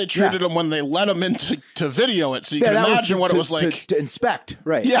that's how they treated them when they let them in to video it. So you can imagine what it was like to inspect.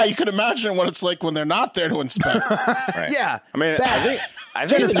 Right. Yeah, you can imagine what it's like when they're not there to inspect. Right. Yeah. I mean, I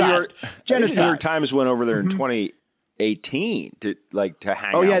think the New York Times went over there in 2018 to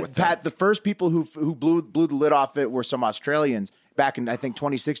hang out with them. Pat, the first people who blew the lid off it were some Australians back in, I think,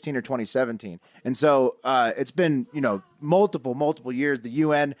 2016 or 2017. And so it's been, multiple years. The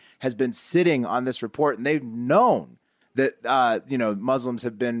UN has been sitting on this report, and they've known that Muslims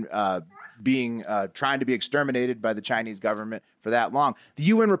have been trying to be exterminated by the Chinese government for that long. The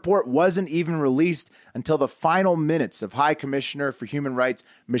UN report wasn't even released until the final minutes of High Commissioner for Human Rights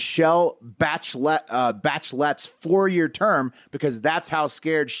Michelle Bachelet's 4-year term, because that's how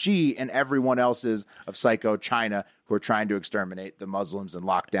scared she and everyone else is of psycho China, who are trying to exterminate the Muslims and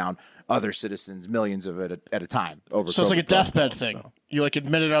lock down other citizens, millions of it at a time. So it's like a deathbed thing. So. You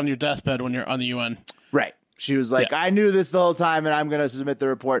admit it on your deathbed when you're on the UN. Right. She was like, I knew this the whole time, and I'm going to submit the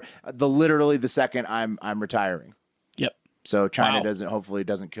report literally the second I'm retiring. Yep. So China hopefully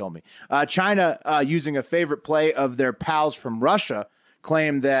doesn't kill me. China, using a favorite play of their pals from Russia,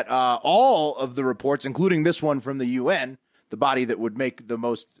 claimed that all of the reports, including this one from the UN, the body that would make the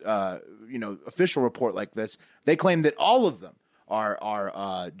most official report like this, they claim that all of them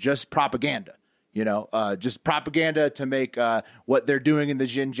are just propaganda. Just propaganda to make what they're doing in the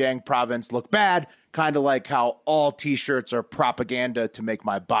Xinjiang province look bad, kind of like how all T-shirts are propaganda to make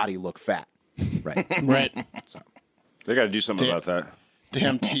my body look fat. Right. Right. So, they got to do something about that.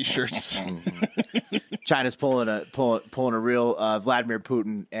 Damn T-shirts. China's pulling a real Vladimir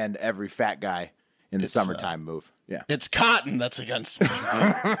Putin and every fat guy in the summertime move. Yeah. It's cotton that's against me.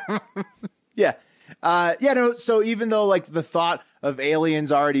 Yeah. So even though the thought of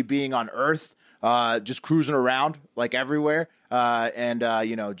aliens already being on Earth, just cruising around everywhere, and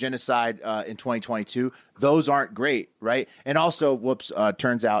genocide in 2022. Those aren't great, right? And also,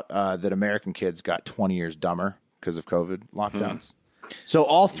 turns out that American kids got 20 years dumber because of COVID lockdowns. So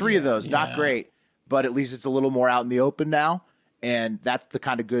all three of those, not great, but at least it's a little more out in the open now, and that's the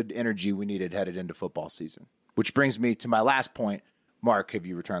kind of good energy we needed headed into football season. Which brings me to my last point. Mark, have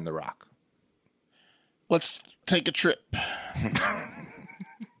you returned the rock? Let's take a trip.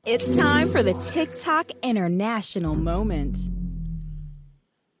 It's time for the TikTok International Moment.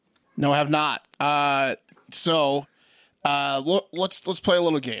 No, I have not. Let's play a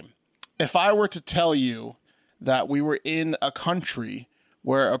little game. If I were to tell you that we were in a country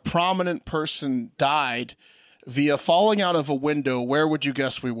where a prominent person died via falling out of a window, where would you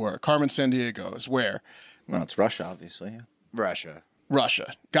guess we were? Carmen Sandiego is where? Well, it's Russia, obviously. Yeah.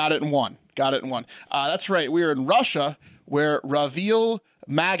 Russia. Got it in one. That's right. We were in Russia, where Ravil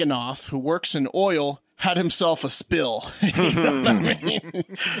Maganov, who works in oil, had himself a spill. You know what I mean?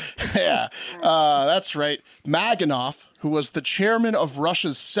 Yeah, that's right. Maganov, who was the chairman of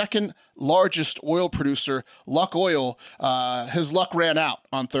Russia's second largest oil producer, Lukoil, his luck ran out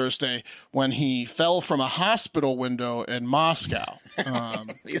on Thursday when he fell from a hospital window in Moscow.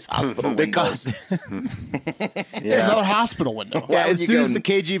 These hospital windows. It's another hospital window. Yeah, as soon as the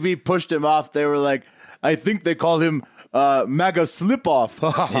KGB pushed him off, they were like, I think they called him Mega Slip Off.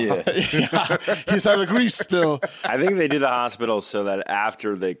 Yeah, he's had a grease spill. I think they do the hospital so that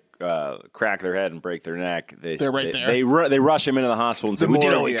after they crack their head and break their neck, they're right there. They rush him into the hospital and say, "We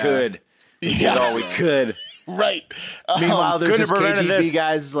did all we could. We did all we could." Right. Meanwhile, there's just KGB this.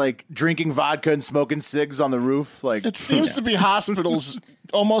 guys like drinking vodka and smoking cigs on the roof. Like It seems to be hospitals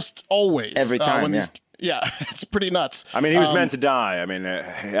almost always. Every time, yeah, it's pretty nuts. I mean, he was meant to die. I mean,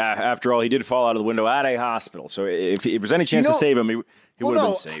 after all, he did fall out of the window at a hospital. So if there was any chance to save him, he would have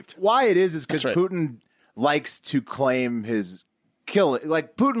been saved. Why it is because right. Putin likes to claim his killing.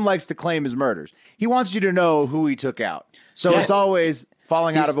 Like Putin likes to claim his murders. He wants you to know who he took out. So it's always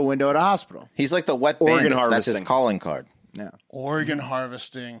falling out of a window at a hospital. He's like the wet Organ bandits. That's his harvesting. calling card. Yeah. Organ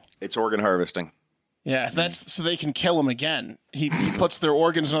harvesting. It's organ harvesting. Yeah, that's so they can kill him again. He puts their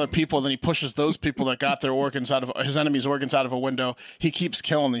organs in other people, then he pushes those people that got their organs out of his enemy's organs out of a window. He keeps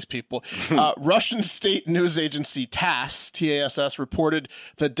killing these people. Russian state news agency TASS reported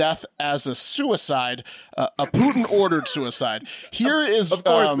the death as a suicide, a Putin-ordered suicide. Here is, Of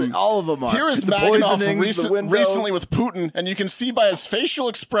course, all of them are. Here is The Maganov poisonings, the windows. recently with Putin, and you can see by his facial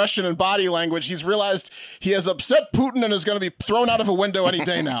expression and body language, he's realized he has upset Putin and is going to be thrown out of a window any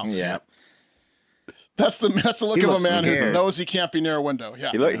day now. Yeah. That's the look He of a looks man who scared. knows he can't be near a window.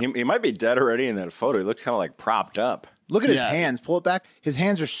 Yeah, He might be dead already in that photo. He looks kind of like propped up. Look at his Yeah. hands. Pull it back. His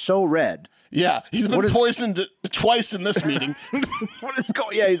hands are so red. yeah. He's been poisoned twice in this meeting. What is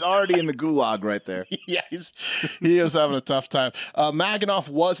going? Yeah, he's already in the gulag right there. Yeah, he is having a tough time. Maganov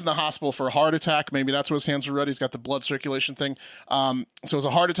was in the hospital for a heart attack. Maybe that's why his hands are red. He's got the blood circulation thing. So it was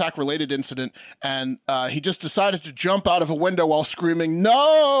a heart attack related incident, and he just decided to jump out of a window while screaming,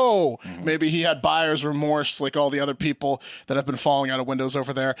 "No!" Maybe he had buyer's remorse like all the other people that have been falling out of windows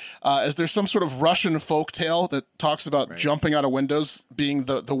over there. Is there some sort of Russian folktale that talks about jumping out of windows being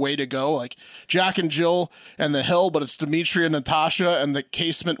the way to go? Like Jack and Jill and the hill, but it's Dmitri and Natasha and the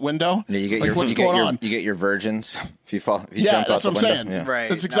casement window. Yeah, you get like, what's going on? You get your virgins if you fall. If you Yeah, jump that's out what the I'm window. saying. Yeah. Right.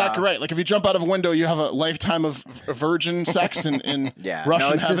 That's exactly right. Like if you jump out of a window, you have a lifetime of virgin sex in Yeah. Russian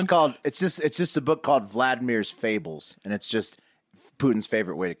no, it's heaven. just called. It's just a book called Vladimir's Fables, and it's just Putin's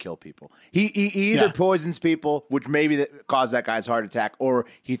favorite way to kill people. He either poisons people, which maybe cause that guy's heart attack, or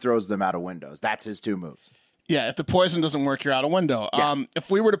he throws them out of windows. That's his two moves. Yeah, if the poison doesn't work, you're out a window. Yeah.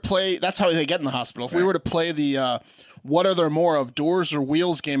 If we were to play, that's how they get in the hospital. If we were to play the what are there more of, doors or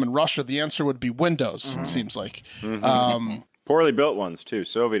wheels game in Russia, the answer would be windows, it seems like. Poorly built ones, too.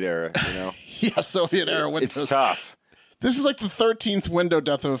 Soviet era, you know. Yeah, Soviet era windows. It's tough. This is like the 13th window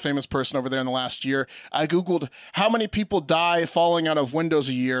death of a famous person over there in the last year. I Googled how many people die falling out of windows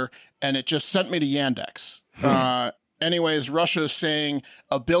a year, and it just sent me to Yandex. Anyways, Russia is saying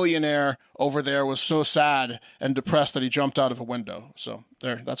a billionaire over there was so sad and depressed that he jumped out of a window. So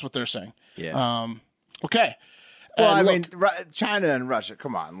that's what they're saying. Yeah. Okay. Well, And I look, mean, China and Russia.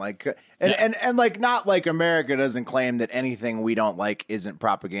 Come on, like, and like, not like America doesn't claim that anything we don't like isn't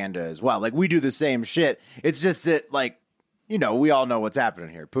propaganda as well. Like, we do the same shit. It's just that, like, you know, we all know what's happening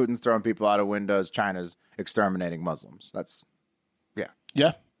here. Putin's throwing people out of windows. China's exterminating Muslims. That's,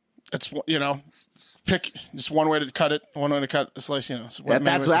 yeah. It's, you know, pick just one way to cut it, one way to cut the slice, you know. So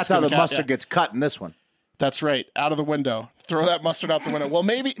that's how the mustard gets cut in this one. That's right. Out of the window. Throw that mustard out the window. Well,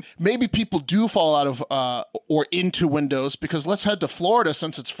 maybe people do fall out of or into windows, because let's head to Florida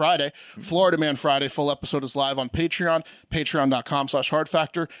since it's Friday. Florida Man Friday. Full episode is live on Patreon,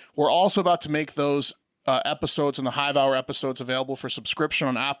 patreon.com/hardfactor. We're also about to make those episodes and the Hive Hour episodes available for subscription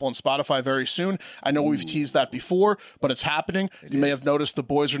on Apple and Spotify very soon. I know we've teased that before, but it's happening. You may have noticed the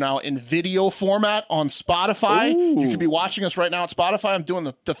boys are now in video format on Spotify. You could be watching us right now at Spotify. I'm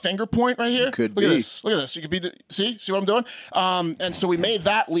doing the finger point right here. Could Look at be. this. Look at this. You could be see what I'm doing? And so we made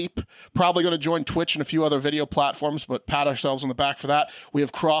that leap. Probably going to join Twitch and a few other video platforms, but pat ourselves on the back for that. We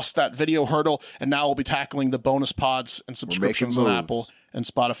have crossed that video hurdle, and now we'll be tackling the bonus pods and subscriptions on moves. Apple and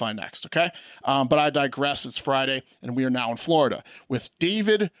Spotify next, okay? But I digress. It's Friday, and we are now in Florida with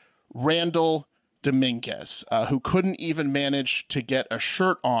David Randall Dominguez, who couldn't even manage to get a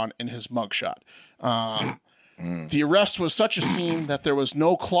shirt on in his mugshot. The arrest was such a scene that there was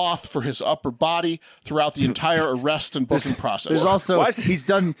no cloth for his upper body throughout the entire arrest and booking process. There's also, he's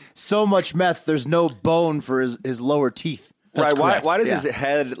done so much meth, there's no bone for his lower teeth. That's right. Why does his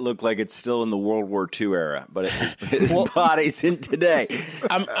head look like it's still in the World War II era, but his body's in today?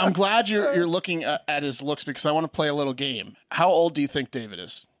 I'm glad you're looking at his looks because I want to play a little game. How old do you think David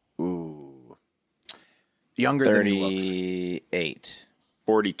is? Ooh. Younger than he looks. 38.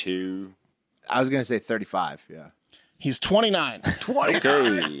 42. I was going to say 35, yeah. He's 29. 20.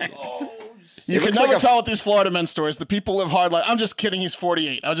 Okay. You can never tell with these Florida men stories. The people live hard life. I'm just kidding. He's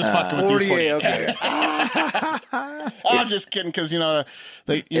 48. I was just fucking with these 48. Okay. I'm just kidding because, you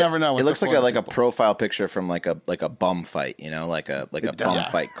never know. It looks like a profile picture from like a bum fight, like a bum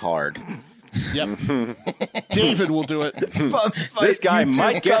fight card. Yep. David will do it. This guy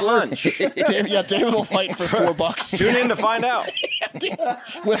might get lunch. David will fight for $4. Tune in to find out.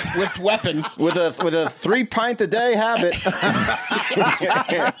 with weapons. With a 3 pint a day habit.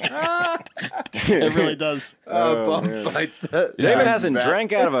 It really does. David hasn't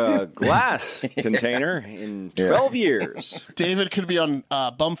drank out of a glass container in 12 years. David could be on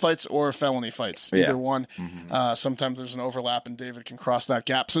bum fights or felony fights. Either one. Mm-hmm. Sometimes there's an overlap and David can cross that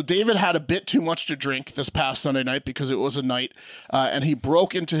gap. So David had a bit too much to drink this past Sunday night because it was a night, and he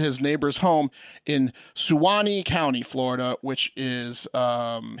broke into his neighbor's home in Suwannee County, Florida, which is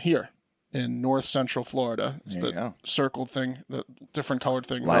here in north central Florida. It's the circled thing, the different colored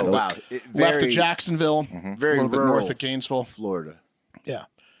thing. Wow. Left of Jacksonville, very a little bit north of Gainesville. Florida. Yeah.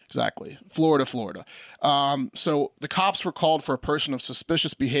 Exactly. Florida. So the cops were called for a person of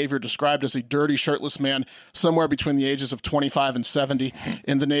suspicious behavior described as a dirty, shirtless man somewhere between the ages of 25 and 70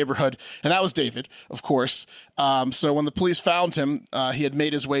 in the neighborhood. And that was David, of course. So when the police found him, he had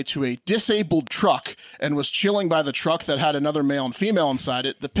made his way to a disabled truck and was chilling by the truck that had another male and female inside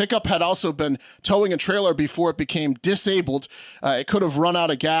it. The pickup had also been towing a trailer before it became disabled. It could have run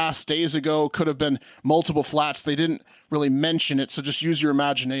out of gas days ago, could have been multiple flats. They didn't really mention it, so just use your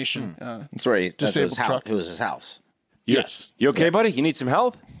imagination. That's right. Disabled truck. It was his house. Yes. You okay, buddy? You need some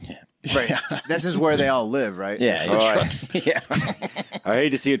help? Yeah. Right. This is where they all live, right? Yeah. Trucks. Yeah. I hate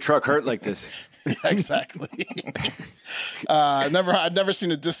to see a truck hurt like this. Exactly. I'd never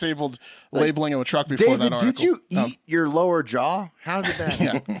seen a disabled labeling of a truck before David, that article. did you eat your lower jaw? How did that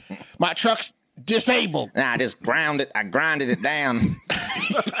happen? My truck's disabled. Nah, I just grinded it down.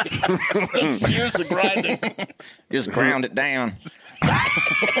 It's years of grinding. Just ground it down.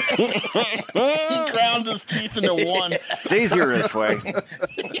 He ground his teeth into one. It's easier this way.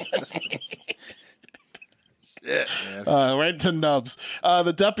 Right to nubs.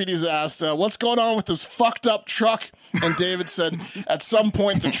 The deputies asked, what's going on with this fucked up truck? And David said, at some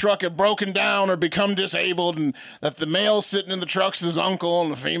point the truck had broken down or become disabled, and that the male sitting in the truck's his uncle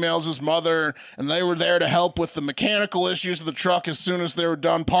and the female's his mother, and they were there to help with the mechanical issues of the truck as soon as they were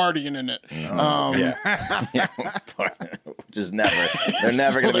done partying in it. Just never. They're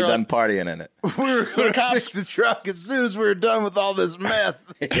never going to be done partying in it. We were going to fix the truck as soon as we were done with all this meth.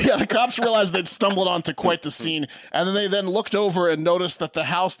 The cops realized they'd stumbled onto quite the scene, and then they looked over and noticed that the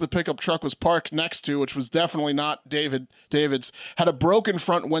house the pickup truck was parked next to, which was definitely not David's, had a broken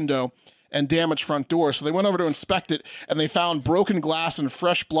front window and damaged front door. So they went over to inspect it, and they found broken glass and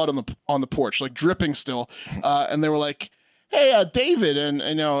fresh blood on the porch, like dripping still. And they were like, "Hey, David,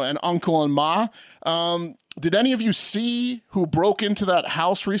 and Uncle and Ma, did any of you see who broke into that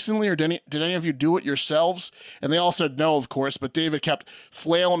house recently, or did any of you do it yourselves?" And they all said no, of course. But David kept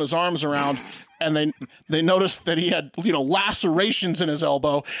flailing his arms around, and they noticed that he had lacerations in his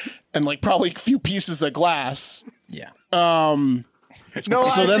elbow, and like probably a few pieces of glass. Yeah. No so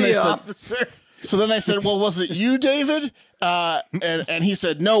idea, then they said, officer. So then they said, "Well, was it you, David?" And he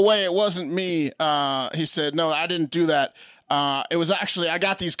said, "No way, it wasn't me." He said, "No, I didn't do that. It was actually, I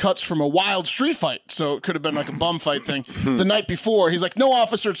got these cuts from a wild street fight, so it could have been like a bum fight thing the night before." He's like, "No,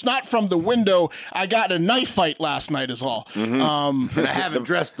 officer, it's not from the window. I got in a knife fight last night is all." And I haven't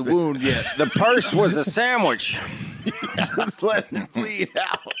dressed the wound yet. The purse was a sandwich. Just letting it bleed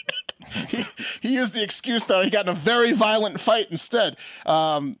out. He used the excuse that he got in a very violent fight instead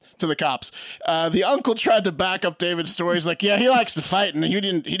to the cops. The uncle tried to back up David's story. He's like, "Yeah, he likes to fight, and he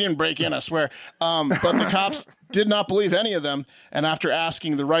didn't break in, I swear." But the cops did not believe any of them. And after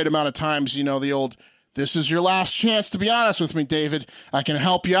asking the right amount of times, the old, "This is your last chance to be honest with me, David. I can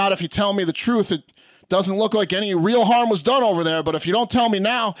help you out if you tell me the truth. It doesn't look like any real harm was done over there, but if you don't tell me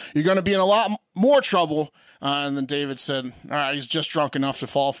now, you're going to be in a lot more trouble." And then David said, all right, he's just drunk enough to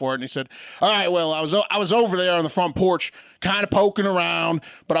fall for it. And he said, all right, well, I was over there on the front porch kind of poking around,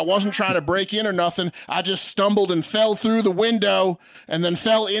 but I wasn't trying to break in or nothing. I just stumbled and fell through the window and then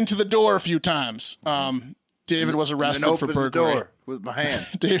fell into the door a few times. David was arrested for burglary. The door with my hand.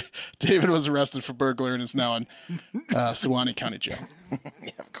 David was arrested for burglary and is now in Suwannee County Jail.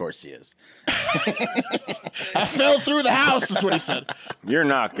 Yeah, of course he is. I fell through the house, is what he said. You're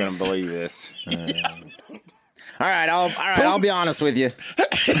not going to believe this. All right, I'll be honest with you. I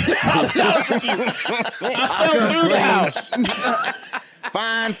fell through the house.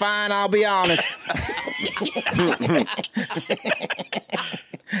 Fine, I'll be honest.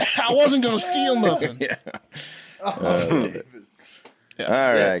 I wasn't going to steal nothing. Yeah. All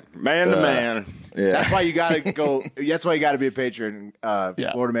right. Man to man. Yeah. That's why you got to go. That's why you got to be a patron.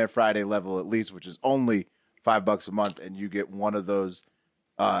 Florida Man Friday level at least, which is only $5 a month, and you get one of those.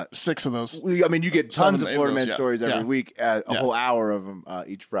 6 of those. I mean, you get tons of Florida Man those, stories every week. A whole hour of them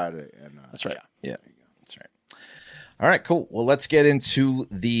each Friday. And that's right. Yeah, that's right. All right, cool. Well, let's get into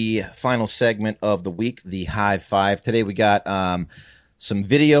the final segment of the week, the High Five. Today we got some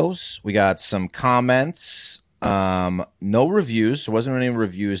videos. We got some comments. No reviews. There wasn't any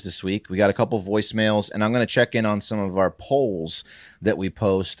reviews this week. We got a couple voicemails, and I'm going to check in on some of our polls that we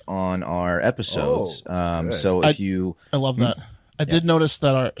post on our episodes. So if I love that. I did notice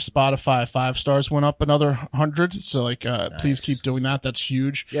that our Spotify 5 stars went up another 100. So please keep doing that. That's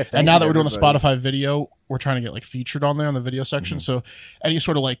huge. Yeah, and now that we're doing the Spotify video, we're trying to get featured on there on the video section. So any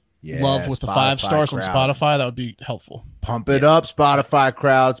sort of love with the 5 stars crowd. On Spotify, that would be helpful. Pump it up, Spotify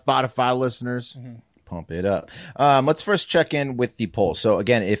crowd, Spotify listeners. Mm-hmm. Pump it up. Let's first check in with the poll. So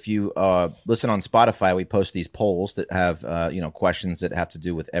again, if you listen on Spotify, we post these polls that have questions that have to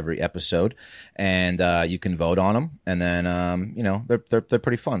do with every episode, and you can vote on them. And then they're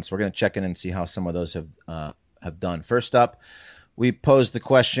pretty fun. So we're going to check in and see how some of those have done. First up, we posed the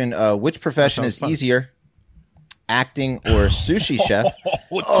question: which profession is easier, acting or sushi chef?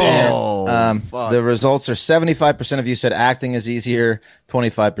 The results are 75% of you said acting is easier,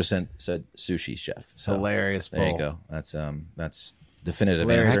 25% said sushi chef. So hilarious. There you go. That's definitive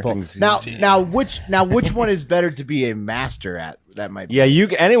hilarious answer. Now which one is better to be a master at? That might be. Yeah,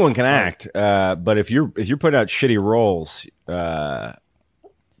 anyone can act, but if you're putting out shitty roles,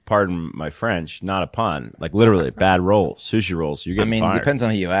 pardon my French, not a pun, literally bad rolls, sushi rolls, you get fired. It depends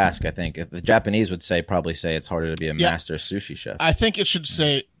on who you ask. I think if the Japanese would probably say it's harder to be a master sushi chef. I think it should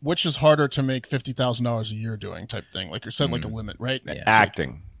say which is harder to make $50,000 a year doing type thing. Like you're setting a limit, right? Yeah.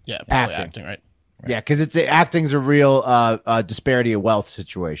 Acting. Yeah, probably acting, right? Yeah, because acting's a real disparity of wealth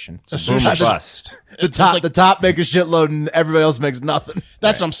situation. A Boom sushi bust. The top make a shitload and everybody else makes nothing.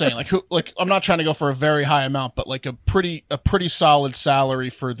 That's what I'm saying. I'm not trying to go for a very high amount, but a pretty solid salary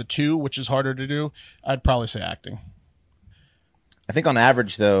for the two, which is harder to do. I'd probably say acting. I think on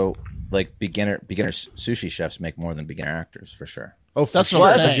average, though, beginner sushi chefs make more than beginner actors for sure. Oh, that's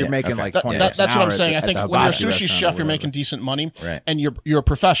what I'm saying. You're making $20. That's what I'm saying. I think when you're a sushi chef, you're making decent money, right? And you're a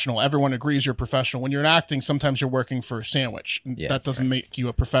professional. Everyone agrees you're a professional. When you're in acting, sometimes you're working for a sandwich. That doesn't make you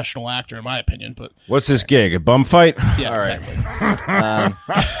a professional actor, in my opinion. But what's this gig? A bum fight? Yeah, all exactly. Right.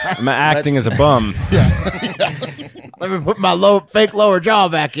 I'm acting as a bum. Let me put my fake lower jaw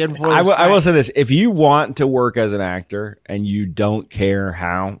back in. I will say this: if you want to work as an actor and you don't care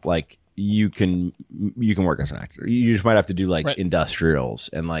how, you can work as an actor. You just might have to do industrials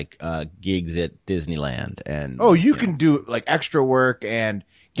and gigs at Disneyland and you can do extra work and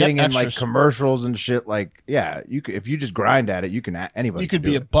getting in commercials and shit. You could, if you just grind at it, you can anybody. You could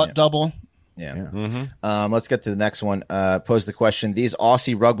be a butt double. Yeah. Mm-hmm. Let's get to the next one. Pose the question: these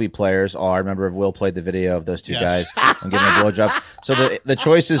Aussie rugby players are. Remember, Will played the video of those two guys and giving a blowjob. So the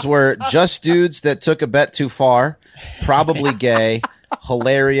choices were just dudes that took a bet too far, probably gay.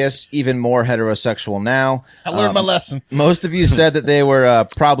 Hilarious, even more heterosexual now. I learned my lesson. Most of you said that they were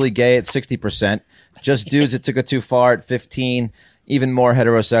probably gay at 60%. Just dudes that took it too far at 15%. Even more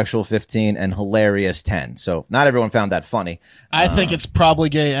heterosexual 15%, and hilarious 10%. So not everyone found that funny. I think it's probably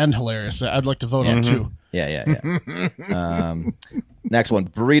gay and hilarious. I'd like to vote on too. Yeah. Next one,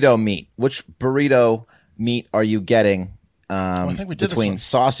 burrito meat. Which burrito meat are you getting I think we did between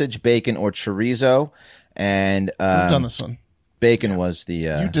sausage, bacon, or chorizo? And we've done this one. Bacon was the...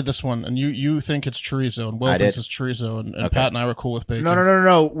 you did this one, and you think it's chorizo, and Will thinks it's chorizo, and Pat and I were cool with bacon.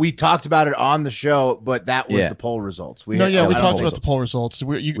 No. We talked about it on the show, but that was the poll results. We talked about the poll results.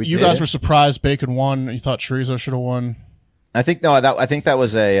 You guys were surprised bacon won. You thought chorizo should have won. I think that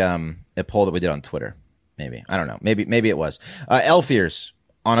was a poll that we did on Twitter. Maybe. I don't know. Maybe it was. Elf ears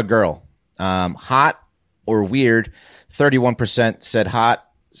on a girl. Hot or weird? 31% said hot.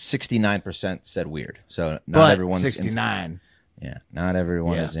 69% said weird. So not But everyone's 69. not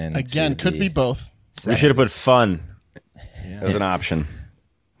everyone is in. Again, could be both. We should have put fun as an option.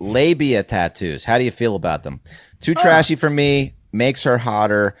 Labia tattoos. How do you feel about them? Too trashy for me. Makes her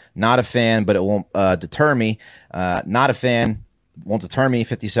hotter. Not a fan, but it won't deter me. Not a fan. Won't deter me.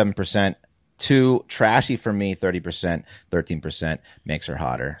 57%. Too trashy for me. 30%. 13% makes her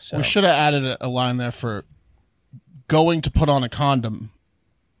hotter. So We should have added a line there for going to put on a condom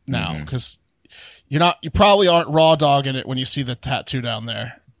now, because you probably aren't raw dogging it when you see the tattoo down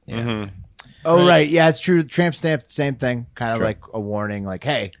there. Oh, right. Yeah, it's true. Tramp stamp, same thing. Kind of like a warning, like,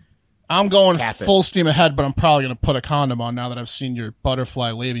 hey. I'm going Cap it. full steam ahead, but I'm probably going to put a condom on now that I've seen your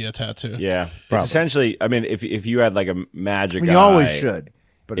butterfly labia tattoo. Yeah, it's essentially. I mean, if you had like a magic, You always should.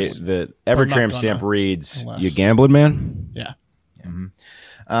 But it's, every I'm not tramp gonna, stamp reads, unless- "You gambling, man." Yeah. it's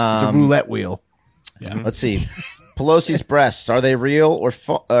a roulette wheel. let's see. Pelosi's breasts, are they real or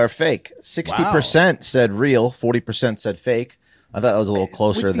fake? 60% said real. 40% said fake. I thought that was a little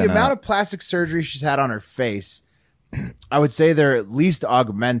closer With the than amount of plastic surgery she's had on her face, I would say they're at least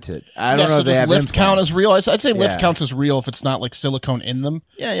augmented. I don't know so if they does have lift count implants. as real? I'd say lift Yeah. counts as real if it's not like silicone in them.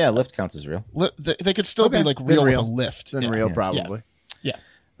 Yeah, lift counts as real. They could still be Okay. like Then real with real. a lift. Then Yeah. real, probably.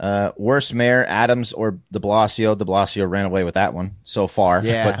 Yeah. Worst mayor, Adams or De Blasio? De Blasio ran away with that one so far.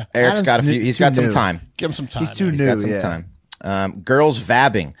 Yeah. But Eric's Adams got a few. too He's got some new. time. Give him some time. He's too man. He's new. got some Yeah. time. Girls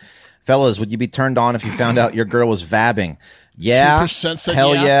vabbing. Fellas, would you be turned on if you found out your girl was vabbing? Yeah. 2% said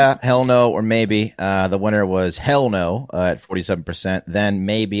Hell yeah. yeah. Hell no. Or maybe. The winner was hell no at 47%. Then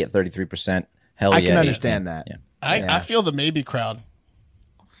maybe at 33%. Hell I yeah. can understand 18. that. Yeah. I feel the maybe crowd.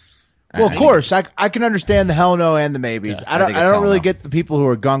 Well, of course, I can understand the hell no and the maybes. Yeah, I I don't think it's hell really no. get the people who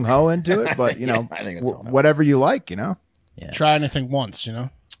are gung ho into it, but I think it's hell no. whatever you like, you know. Try anything once, you know?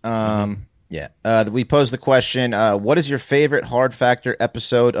 Yeah. We posed the question, what is your favorite Hard Factor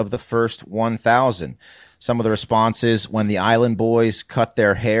episode of the first 1,000? Some of the responses, when the Island Boys cut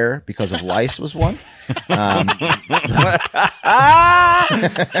their hair because of lice was one.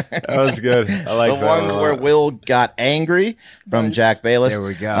 That was good. I like The that ones one. where Will got angry from Jack Bayless. There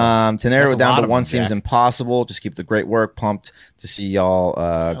we go. To narrow That's it a down lot to of one them, seems Jack. impossible. Just keep the great work. Pumped to see y'all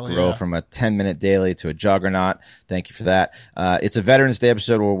grow yeah. from a 10-minute daily to a juggernaut. Thank you for that. It's a Veterans Day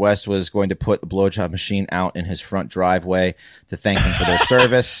episode where Wes was going to put the blowjob machine out in his front driveway to thank them for their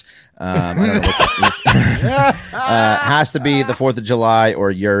service. I don't know what that is. Has to be the 4th of July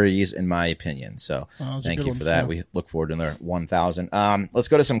or Yuri's, in my opinion. So was a thank good you one, for that. too. We look forward to another 1,000. Let's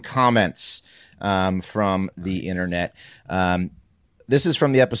go to some comments from the internet. This is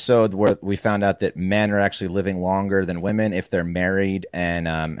from the episode where we found out that men are actually living longer than women if they're married and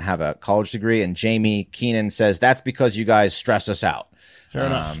have a college degree. And Jamie Keenan says, that's because you guys stress us out. Fair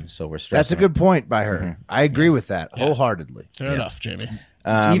enough. So we're stressing. That's a good point by her. I agree with that wholeheartedly. Fair enough, Jamie.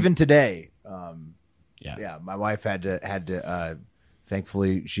 Even today, Yeah. my wife had to.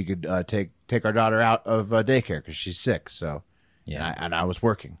 Thankfully, she could take our daughter out of daycare because she's sick. So, and I was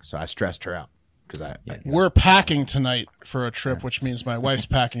working, so I stressed her out because We're packing tonight for a trip, which means my wife's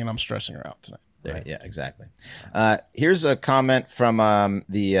packing and I'm stressing her out tonight. There, yeah, exactly. Here's a comment from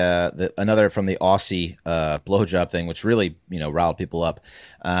the another from the Aussie blowjob thing, which really riled people up.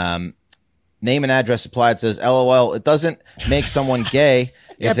 Name and address supplied says, "LOL. It doesn't make someone gay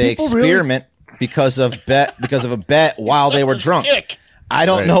if they people really- experiment because of a bet while they were drunk." Dick. I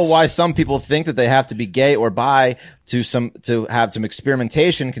don't know why some people think that they have to be gay or bi to have some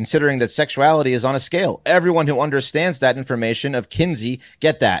experimentation, considering that sexuality is on a scale. Everyone who understands that information of Kinsey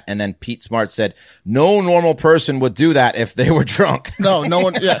get that. And then Pete Smart said, no normal person would do that if they were drunk. No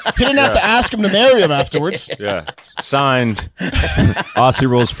one. Yeah, he didn't have to ask him to marry him afterwards. Yeah. Signed, Aussie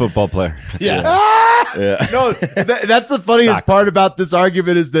Rules football player. Yeah. No, that's the funniest part about this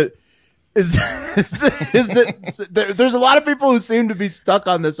argument is that there's a lot of people who seem to be stuck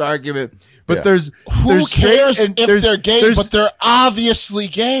on this argument, but there's Who straight cares and if there's- they're gay, there's- but they're obviously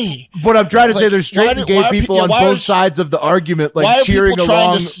gay? What I'm trying to say, Like, there's straight why and do- gay why are people pe- on why both are- sides of the argument, why like are cheering people trying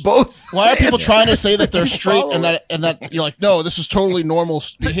along to s- both. Why are people ends. trying to say that they're straight follow and that you're like, no, this is totally normal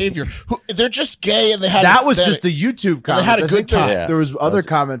behavior? They're just gay and they had That was they had just the YouTube comments. had a I good think there- time. There was other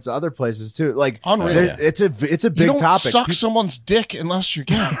comments, other places too. Like, Unreal. it's a You big don't topic. suck someone's dick unless you're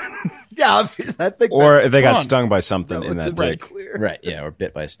gay. Yeah, I think Or that- if they got Come on. stung by something in that relatively dick. clear. Right, yeah, or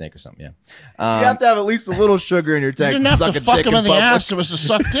bit by a snake or something, yeah. You have to have at least a little sugar in your You tank. didn't have suck to a fuck dick him in the public. ass. It was a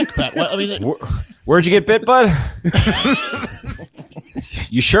suck dick bet. Well, I mean, Where'd you get bit, bud?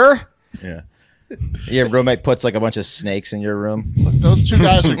 You sure? Yeah. Your roommate puts like a bunch of snakes in your room. those two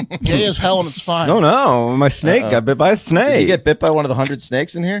guys are gay as hell, and it's fine. Oh no, my snake got bit by a Did snake. you get bit by one of the 100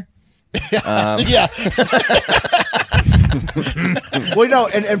 snakes in here? Yeah. Well, no,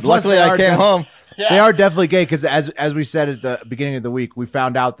 and plus Luckily, I came home. They are definitely gay because, as we said at the beginning of the week, we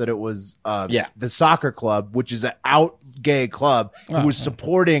found out that it was the soccer club, which is an out gay club, who was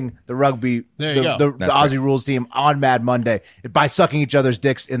supporting the rugby, the Aussie rules team on Mad Monday by sucking each other's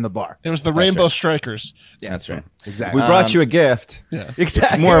dicks in the bar. It was the Rainbow Strikers. Yeah, that's right. Exactly. We brought you a gift. Yeah,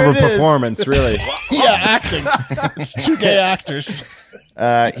 exactly. It's more of a performance, really. Yeah, acting. It's two gay actors.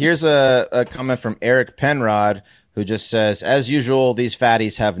 Here's a comment from Eric Penrod, who just says, as usual, these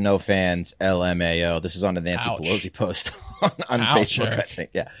fatties have no fans. LMAO. This is on the Nancy Pelosi post on Facebook, Eric. I think.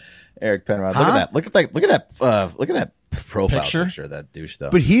 Yeah. Eric Penrod. Look at that. Look at that profile picture of that douche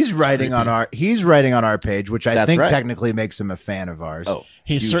though. But he's writing on our page, which I think technically makes him a fan of ours. Oh,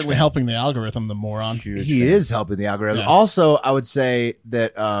 he's certainly helping the algorithm, the moron. He is helping the algorithm. Yeah. Also, I would say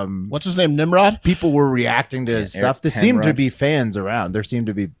that what's his name, Nimrod? People were reacting to his stuff. There seemed to be fans around. There seemed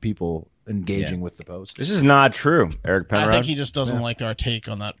to be people engaging with the post. This is not true, Eric Penrod. I think he just doesn't like our take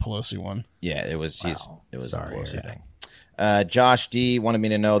on that Pelosi one. Yeah, it was. It was the Pelosi thing. Josh D wanted me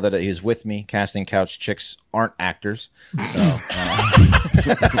to know that he's with me. Casting couch chicks aren't actors. So,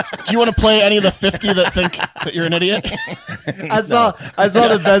 do you want to play any of the 50 that think that you're an idiot? I saw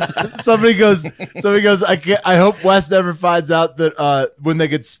the best. Somebody goes. I hope Wes never finds out that when they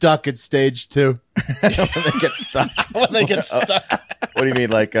get stuck, it's stage 2. When they get stuck. What do you mean,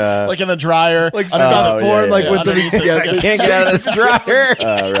 like in the dryer, like stuck porn, like with the can't get out of this dryer,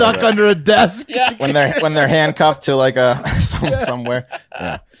 stuck under a desk. Yeah. When they're handcuffed to like somewhere.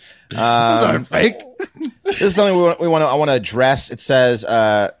 Yeah. Those aren't fake. This is something I want to address. It says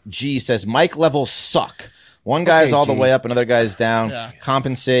G says mic levels suck. One guy's all the way up, another guy's down. Yeah.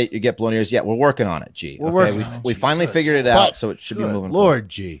 Compensate, you get blown ears. Yeah, we're working on it, G. We finally figured it out, so it should be moving forward.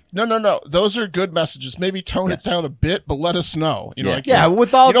 G. No. Those are good messages. Maybe tone it down a bit, but let us know. You know,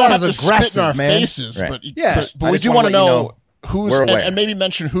 with all you don't have that to spit in our faces, right. but we do want to know who's and maybe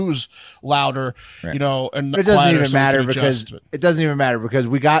mention who's louder. Right. You know, and it doesn't even matter because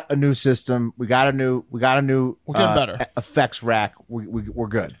we got a new system. We got a new. We're getting better effects rack. We're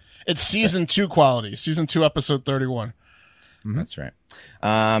good. It's season 2 quality. Season 2, episode 31. Mm-hmm. That's right.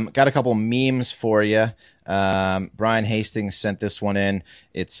 Got a couple memes for you. Brian Hastings sent this one in.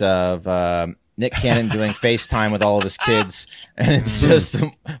 It's of Nick Cannon doing FaceTime with all of his kids, and it's just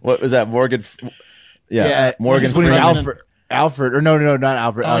what was that? Morgan. Yeah, Morgan. When he's Alfred, or no, not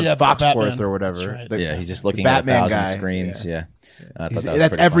Alfred. Foxworth Batman. or whatever. Right. He's just looking at 1,000 screens. Yeah,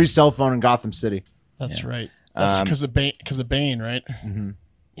 that's every cell phone in Gotham City. That's right. That's because of Bane, right? Mm-hmm.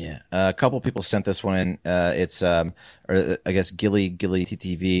 Yeah, a couple people sent this one in. It's or I guess Gilly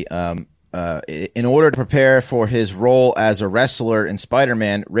TTV. In order to prepare for his role as a wrestler in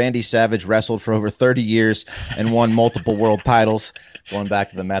Spider-Man, Randy Savage wrestled for over 30 years and won multiple world titles. Going back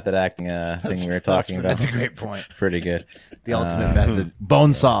to the method acting thing we were talking about. That's a great point. Pretty good. The ultimate method.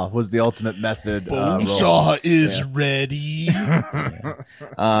 Bonesaw was the ultimate method. Bonesaw is ready.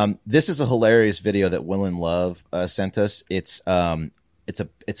 This is a hilarious video that Will and Love sent us. It's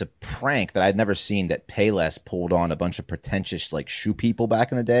a prank that I'd never seen that Payless pulled on a bunch of pretentious like shoe people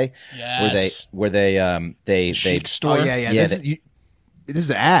back in the day. Yes. Where they Chic store. Oh, yeah. This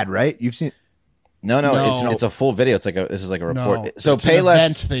is an ad, right? You've seen. No. It's a full video. This is like a report. No, so it's Payless, an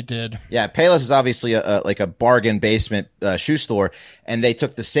event they did. Yeah, Payless is obviously like a bargain basement shoe store, and they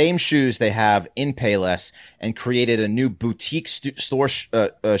took the same shoes they have in Payless and created a new boutique shoe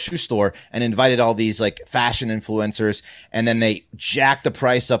store, and invited all these like fashion influencers, and then they jacked the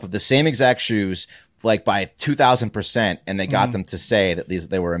price up of the same exact shoes like by 2,000%, and they got them to say that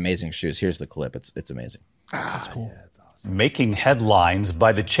they were amazing shoes. Here's the clip. It's amazing. That's cool. Yeah. Making headlines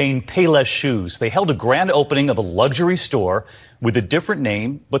by the chain Payless Shoes. They held a grand opening of a luxury store with a different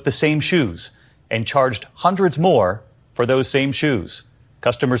name but the same shoes and charged hundreds more for those same shoes.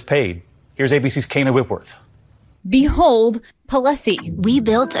 Customers paid. Here's ABC's Kana Whitworth. Behold, Palessi. We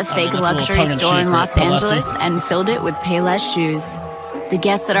built a fake luxury store in Los Angeles and filled it with Payless shoes. The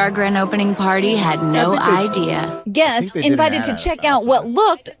guests at our grand opening party had no idea. Guests invited to check out what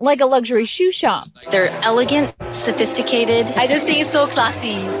looked like a luxury shoe shop. They're elegant, sophisticated. I just think it's so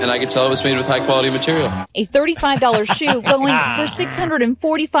classy. And I could tell it was made with high quality material. A $35 shoe going for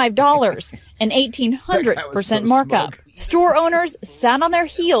 $645, an 1,800% markup. Store owners sat on their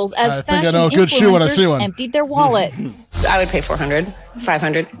heels as fashion influencers emptied their wallets. I would pay $400,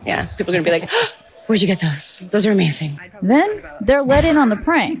 $500. Yeah, people are going to be like, where'd you get those? Those are amazing. Then they're let in on the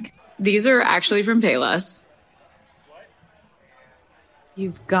prank. These are actually from Payless.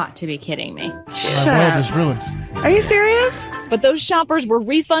 You've got to be kidding me. My world is ruined. Are you serious? But those shoppers were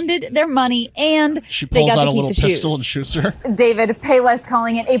refunded their money and she they pulls got out to a keep little the pistol shoes. and shoots her. David Payless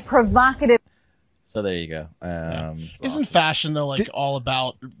calling it a provocative. So there you go. Isn't fashion though like all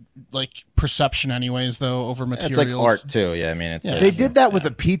about like perception, anyways? Though over materials, it's like art too. Yeah, I mean, it's they did that with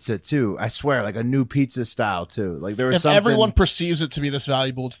a pizza too. I swear, like a new pizza style too. Like there was if something... everyone perceives it to be this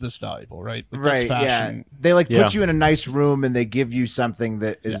valuable, it's this valuable, right? Like, right? that's fashion. Yeah, they like put you in a nice room and they give you something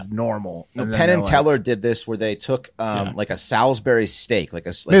that is normal. No, Penn and Teller did this where they took like a Salisbury steak, like a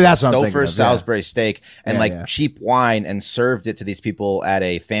Stouffer's Salisbury steak, and cheap wine, and served it to these people at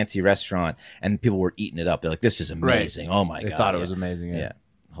a fancy restaurant, and people were eating it up. They're like, "This is amazing! Right. Oh my god!" They thought it was amazing. Yeah,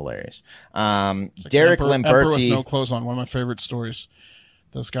 hilarious. Like Derek Emperor Lamberti, with no clothes on. One of my favorite stories.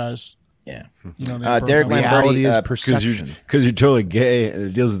 Those guys. Yeah, you know. Derek Lamberti, because you're totally gay and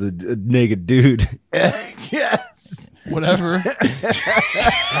it deals with a naked dude. Yes, whatever.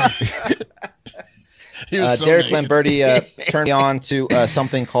 So Derek naked. Lamberti turned me on to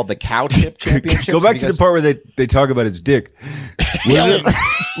something called the Cow Chip Championship. Go back to the part where they talk about his dick.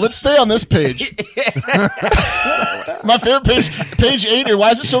 Let's stay on this page. My favorite page 8 here.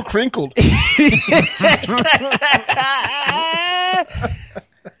 Why is it so crinkled? Have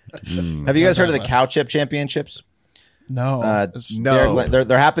you guys heard of the Cow Chip Championships? No, no.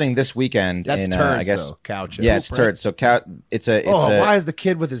 They're happening this weekend. That's in, turds, I guess. though. Cow chip. Yeah, it's turds. So it's a. Why is the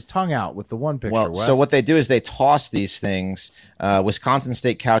kid with his tongue out with the one picture? Well, Wes? so what they do is they toss these things. Wisconsin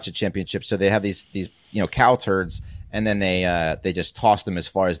State Cow Chip Championship. So they have these cow turds, and then they just toss them as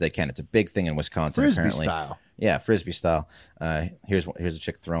far as they can. It's a big thing in Wisconsin. Frisbee apparently. style. Yeah, frisbee style. Here's a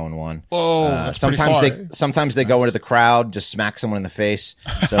chick throwing one. Oh, that's sometimes they go into the crowd, just smack someone in the face.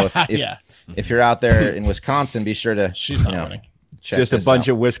 So if you're out there in Wisconsin, be sure to she's not winning. Just a bunch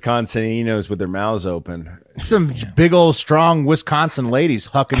of Wisconsininos with their mouths open. Some big old strong Wisconsin ladies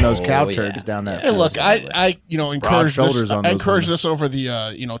hucking those cow turds down that. Hey, look, I encourage this. I encourage this over the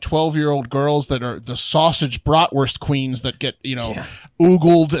 12-year-old girls that are the sausage bratwurst queens that get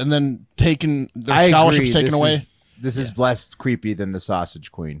oogled and then taken their scholarships taken away. This is less creepy than the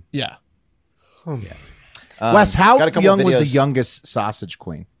sausage queen. Yeah. Wes, how young was the youngest sausage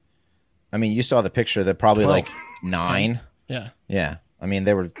queen? I mean, you saw the picture. They're probably like 9. Yeah. Yeah. I mean,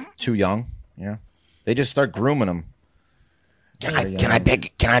 they were too young. Yeah. They just start grooming them. Can I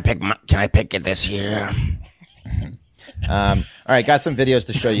pick it this year? All right, got some videos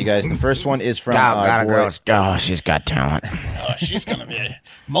to show you guys. The first one is from Oh, she's got talent. Oh, she's gonna be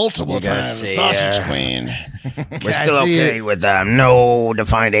multiple times the sausage queen. We're still okay with no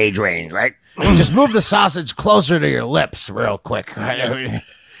defined age range, right? Just move the sausage closer to your lips real quick.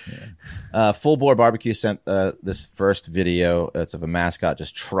 Full Bore Barbecue sent this first video. It's of a mascot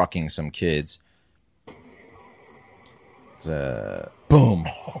just trucking some kids. It's boom.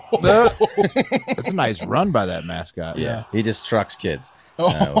 That's a nice run by that mascot. Yeah, he just trucks kids.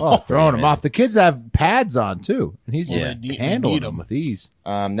 Throwing them off. The kids have pads on too, and he's just handling them with ease.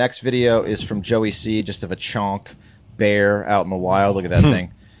 Next video is from Joey C. Just of a chonk bear out in the wild. Look at that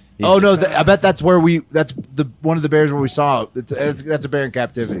thing. I bet that's where that's one of the bears where we saw it. That's a bear in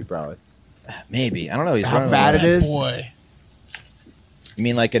captivity, probably. Maybe. I don't know. How bad it is. Boy. You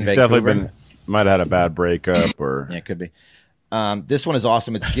mean like in He's Vancouver? Definitely might have had a bad breakup or. Yeah, it could be. This one is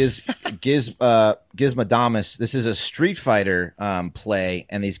awesome. It's Gizmodamus. This is a Street Fighter play,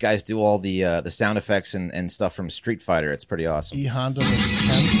 and these guys do all the sound effects and stuff from Street Fighter. It's pretty awesome. E Honda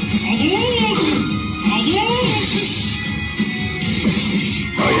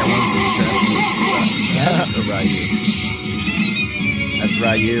That's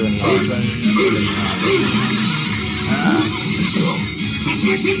Ryu and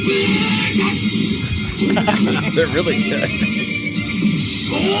they're really good.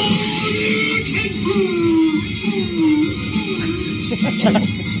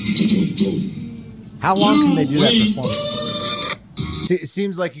 How long can they do that performance? See, it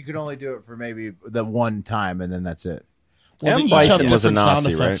seems like you could only do it for maybe the one time, and then that's it. Well, M. Bison was a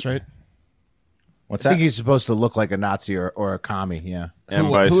Nazi, effects, right? What's I that? think he's supposed to look like a Nazi or a commie. Yeah.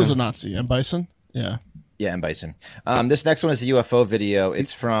 Who is a Nazi? M. Bison? Yeah. Yeah, M. Bison. This next one is a UFO video.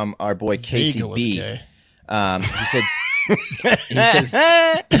 It's from our boy Casey B. He said, he says,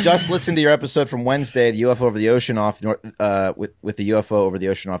 just listen to your episode from Wednesday, the UFO over the ocean off with the UFO over the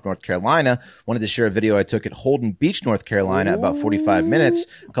ocean off North Carolina. Wanted to share a video I took at Holden Beach, North Carolina, about 45 minutes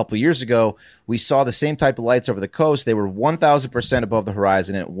a couple of years ago. We saw the same type of lights over the coast. They were 1,000% above the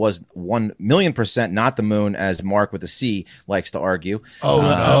horizon, and it was 1,000,000% not the moon, as Mark with a C likes to argue.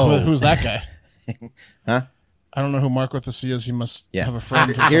 Who's that guy? Huh? I don't know who Mark with the C is. He must have a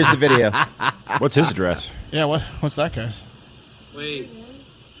friend. Here's the video. What's his address? Yeah, what's that guy's? Wait.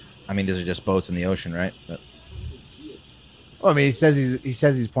 I mean, these are just boats in the ocean, right? But, well, I mean, he says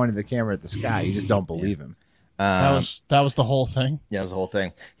he's pointing the camera at the sky. You just don't believe him. That was the whole thing. Yeah, it was the whole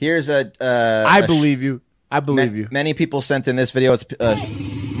thing. Here's I believe you. I believe you. Many people sent in this video. It's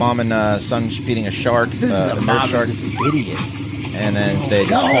mom and son feeding a shark. This is a nurse shark. This idiot. And then they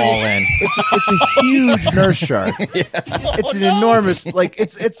just fall in. It's a huge nurse shark. It's an enormous, like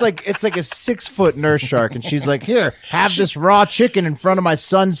it's like a 6-foot nurse shark, and she's like, "Here, have this raw chicken in front of my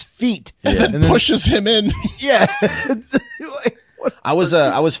son's feet," and then pushes him in. Yeah. I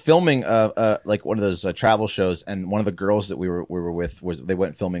was filming like one of those travel shows, and one of the girls that we were with they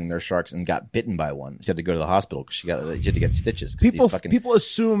went filming their sharks and got bitten by one. She had to go to the hospital because she had to get stitches. People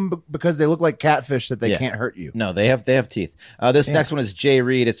assume because they look like catfish that they can't hurt you. No, they have teeth. This next one is Jay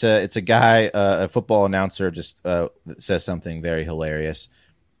Reed. It's a guy, a football announcer, just that says something very hilarious.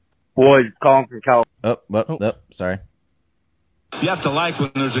 Boys calling from California. Oh, sorry. You have to like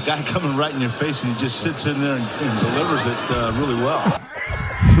when there's a guy coming right in your face and he just sits in there and delivers it really well.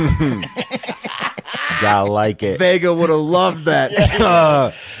 Gotta like it. Vega would have loved that.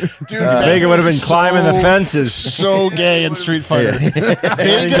 Dude, Vega would have been climbing the fences. So gay in Street Fighter. Vega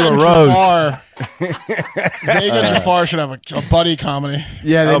and Jafar. Vega and Jafar should have a buddy comedy.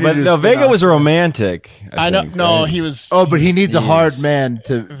 Yeah, but no, Vega was a romantic. I know. No, he was. Oh, but he needs a hard man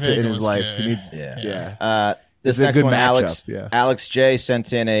to in his life. Gay. He needs. Yeah. This It's a next good one, matchup, Alex J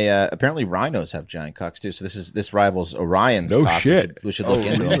sent in a. Apparently, rhinos have giant cocks too. So this rivals Orion's. No cock. shit. We should look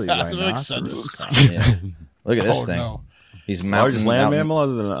into really? it. That makes sense. Yeah. Look at this thing. No. He's Largest land mountain. mammal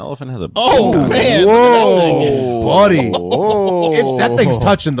other than an elephant has a. Man! Whoa, buddy! Whoa. That thing's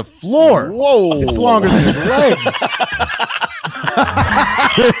touching the floor. Whoa! It's longer than his legs.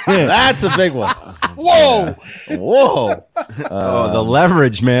 That's a big one. Whoa! Whoa! The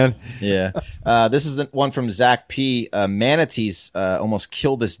leverage, man. Yeah. This is the one from Zach P. Manatees almost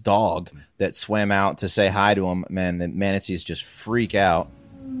killed this dog that swam out to say hi to him. Man, the manatees just freak out.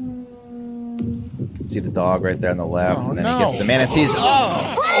 You can see the dog right there on the left, and then he gets the manatees.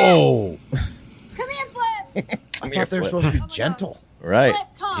 Oh! Come here, Flip. I thought they were supposed to be gentle. Right.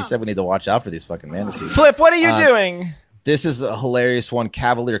 He said we need to watch out for these fucking manatees. Flip, what are you doing? This is a hilarious one.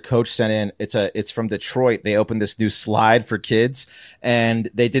 Cavalier Coach sent in. It's from Detroit. They opened this new slide for kids, and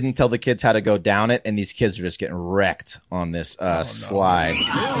they didn't tell the kids how to go down it, and these kids are just getting wrecked on this slide.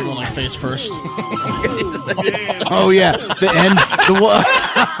 They're going like face first. Oh yeah, the end.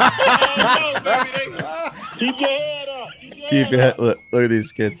 Keep your head up. Keep your head. Look at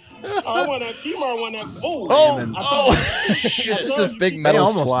these kids. I want that. Kimar want that. It's just this big metal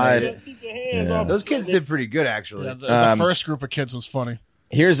slide. Yeah. Those kids did pretty good, actually. Yeah, the first group of kids was funny.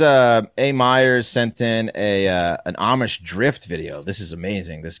 Here's A. Myers sent in an Amish drift video. This is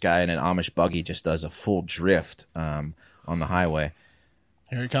amazing. This guy in an Amish buggy just does a full drift on the highway.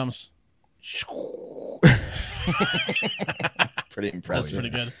 Here he comes. Pretty impressive. That's pretty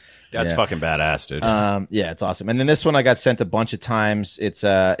good. That's fucking badass, dude. Yeah, it's awesome. And then this one I got sent a bunch of times. It's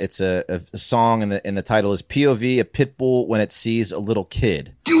a song, and the title is POV: A pit bull when it sees a little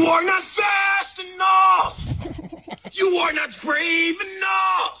kid. You are not fast enough. You are not brave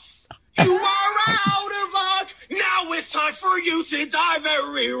enough. You are out of luck. Now it's time for you to die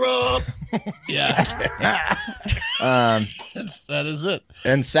very rough. Yeah. That is it.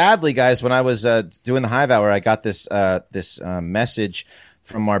 And sadly, guys, when I was doing the Hive Hour, I got this message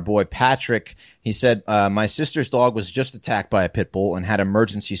from our boy Patrick. He said, my sister's dog was just attacked by a pit bull and had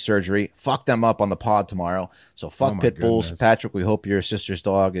emergency surgery. Fuck them up on the pod tomorrow. So fuck pit bulls. Patrick, we hope your sister's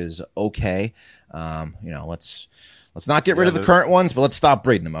dog is okay. Let's not get rid of the current ones, but let's stop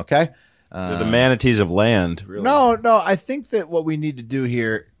breeding them, okay? They're the manatees of land. Really. No, I think that what we need to do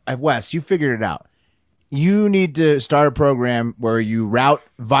here, Wes, you figured it out. You need to start a program where you route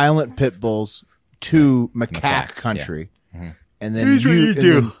violent pit bulls to macaque country. Yeah. Mm-hmm. And then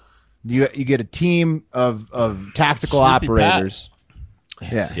you get a team of tactical operators.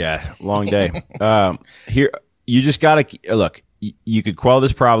 Yeah, long day. Here, you just got to look. You could quell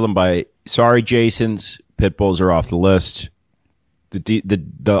this problem by sorry, Jason's pit bulls are off the list.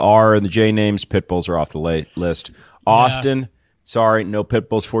 The R and the J names, pit bulls are off the list. Austin, sorry, no pit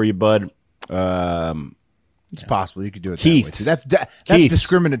bulls for you, bud. It's possible you could do it. Keith, that's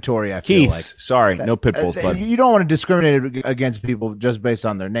discriminatory. I feel like. Sorry, no pit bulls, bud. You don't want to discriminate against people just based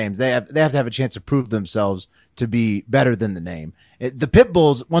on their names. They have to have a chance to prove themselves to be better than the name. The pit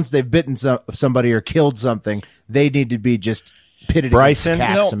bulls, once they've bitten somebody or killed something, they need to be just pitted. Bryson,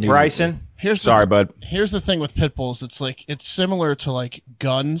 Bryson. Bud. Here's the thing with pit bulls. It's similar to like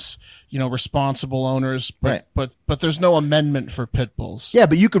guns. Responsible owners, but there's no amendment for pit bulls. Yeah,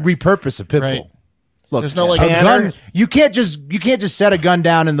 but you could repurpose a pit bull. Look, there's no a gun. You can't just set a gun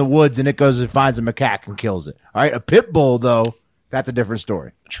down in the woods and it goes and finds a macaque and kills it. All right, a pit bull though, that's a different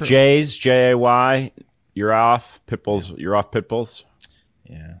story. Jay's Jay, you're off. Pitbulls, you're off. Pitbulls.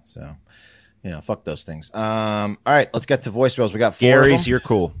 Yeah. So, fuck those things. All right, let's get to voicemails. We got 4 Gary's. of them. You're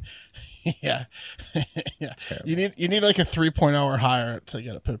cool. Yeah. Yeah. You need like a 3.0 or higher to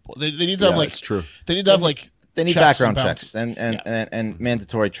get a pitbull. They need to have like. It's true. They need to have like. They need background checks and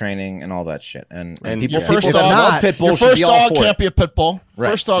mandatory training and all that shit. And people, your first people that love pit bulls should be all for can't it. be a pit bull. Right.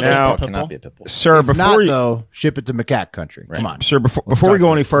 First dog cannot be a pit bull. Sir, If before not, you though, ship it to macaque country. Right. Come on, sir. Before we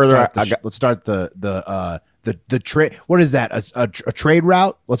go any further, let's start the trade. What is that? A trade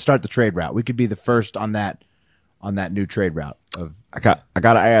route? Let's start the trade route. We could be the first on that new trade route. I got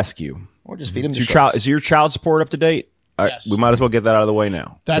to ask you. Or just feed him. Is your child support up to date? Yes. We might as well get that out of the way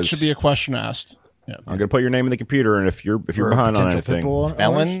now. That should be a question asked. Yeah. I'm gonna put your name in the computer, and if you're behind on anything,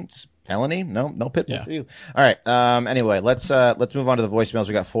 felony, no pit bull for you. All right. Anyway, let's move on to the voicemails.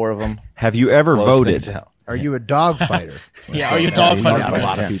 We got 4 of them. Have you ever voted? Are you a dog fighter? Yeah. Are you a dog fighter? A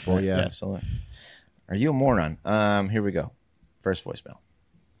lot of people. Yeah, absolutely. Are you a moron? Here we go. First voicemail.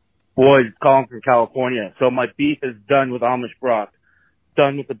 Boys, calling from California. So my beef is done with Amish Brock.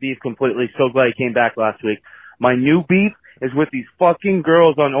 Done with the beef completely. So glad he came back last week. My new beef is with these fucking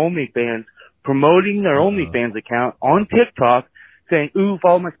girls on OnlyFans promoting their OnlyFans account on TikTok saying, ooh,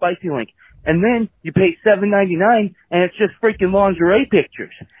 follow my spicy link. And then you pay $7.99 and it's just freaking lingerie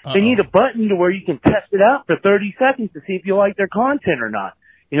pictures. They need a button to where you can test it out for 30 seconds to see if you like their content or not.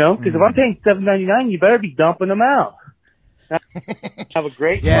 Because if I'm paying $7.99, you better be dumping them out. Have a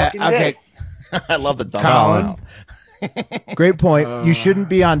great fucking day. I love the dump Colin. Great point. You shouldn't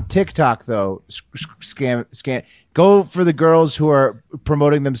be on TikTok though. Scam. Go for the girls who are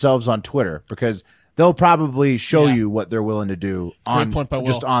promoting themselves on Twitter because they'll probably show you what they're willing to do on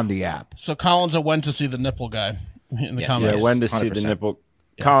the app. So Colin's a when to see the nipple guy in the comments. Yeah, when to see the nipple.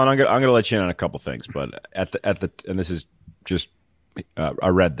 Yeah. Colin, I'm gonna let you in on a couple things, but at the and this is just I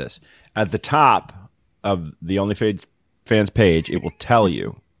read this at the top of the OnlyFans page. It will tell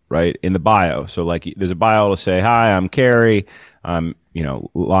you. Right in the bio. So like there's a bio to say, hi, I'm Carrie. I'm,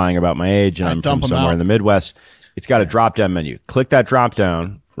 lying about my age and I'm from somewhere in the Midwest. It's got a drop down menu. Click that drop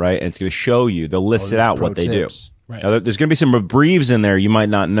down, right? And it's going to show you, they'll list it out what they do. Right. Now, there's going to be some abbreviations in there you might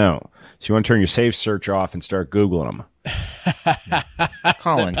not know. So you want to turn your safe search off and start Googling them.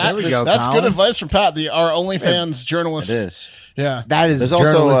 Colin, there we go. That's good advice from Pat, our OnlyFans journalist. It is. Yeah. That is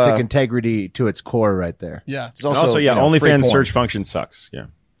journalistic integrity to its core right there. Yeah. There's also OnlyFans search function sucks. Yeah.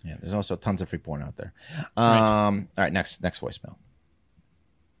 Yeah, there's also tons of free porn out there. All right, next voicemail.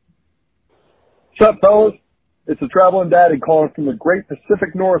 What's up, fellas? It's a traveling daddy calling from the great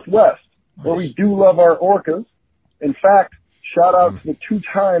Pacific Northwest, where we do love our orcas. In fact, shout out to the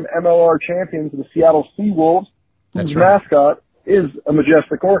 2-time MLR champions of the Seattle Seawolves, whose mascot is a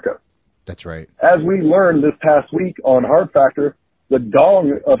majestic orca. That's right. As we learned this past week on Hard Factor, the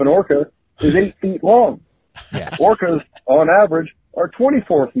dong of an orca is 8 feet long. Yes. Orcas, on average, are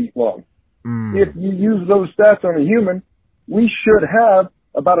 24 feet long. If you use those stats on a human, we should have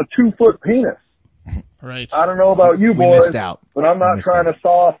about a 2-foot penis. Right. I don't know about you boys, missed out. but I'm not trying to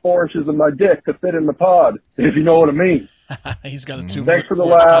saw off 4 inches of my dick to fit in the pod, if you know what I mean. He's got a 2-foot. Thanks for the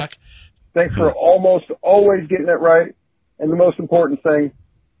laugh. Thanks for almost always getting it right. And the most important thing,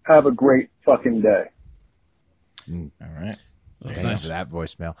 have a great fucking day. All right. That's nice. For that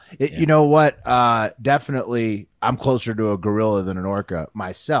voicemail. You know what? Definitely, I'm closer to a gorilla than an orca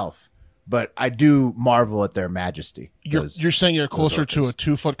myself, but I do marvel at their majesty. You're saying you're closer to a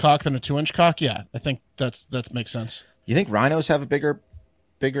 2-foot cock than a 2-inch cock? Yeah, I think that makes sense. You think rhinos have a bigger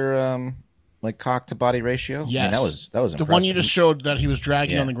like cock to body ratio? Yes. I mean, that was impressive. The one you just showed that he was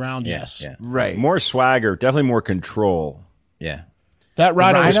dragging on the ground. Yes. Yeah. Right. More swagger, definitely more control. Yeah. That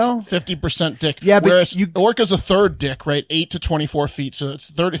rhino is 50% dick. Yeah, but whereas orca's a third dick, right? 8 to 24 feet. So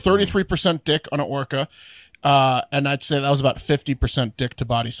it's 33% dick on an orca. And I'd say that was about 50% dick to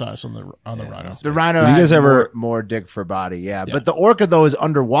body size on the rhino. The rhino has more dick for body, yeah. But the orca, though, is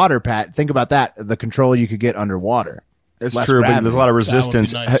underwater, Pat. Think about that. The control you could get underwater. That's true, gravity. But there's a lot of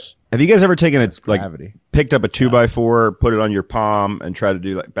resistance. Nice. Have you guys ever taken gravity. Picked up a 2x4, put it on your palm, and try to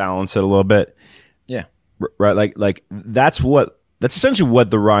do balance it a little bit? Yeah. Right? Like that's essentially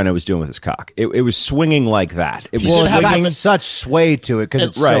what the rhino was doing with his cock. It was swinging like that. It was having such sway to it because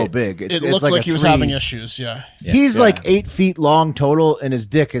it's so big. It looked like he was having issues. Yeah. He's like 8 feet long total, and his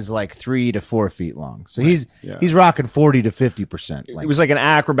dick is like 3 to 4 feet long. So he's rocking 40 to 50%. It was like an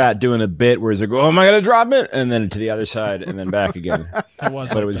acrobat doing a bit where he's like, "Oh, am I going to drop it?" And then to the other side, and then back again. It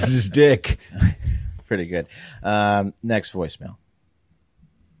was his dick. Pretty good. Next voicemail.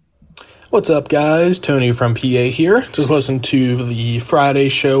 What's up, guys? Tony from PA here. Just listened to the Friday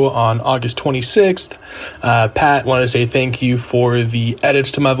show on August 26th. Pat, wanted to say thank you for the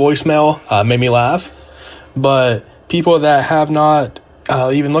edits to my voicemail. Made me laugh. But people that have not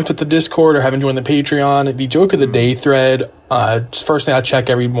even looked at the Discord or haven't joined the Patreon, the Joke of the Day thread, it's the first thing I check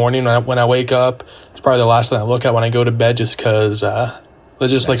every morning when I wake up. It's probably the last thing I look at when I go to bed, just because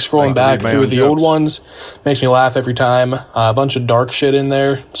just like scrolling back through the old ones makes me laugh every time. A bunch of dark shit in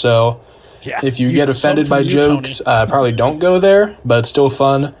there. So if you get offended by jokes, probably don't go there, but it's still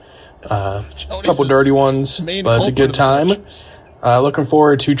fun. A couple dirty ones, but it's a good time. Looking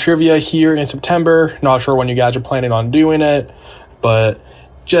forward to trivia here in September. Not sure when you guys are planning on doing it, but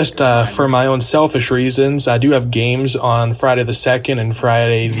just for my own selfish reasons, I do have games on Friday the 2nd and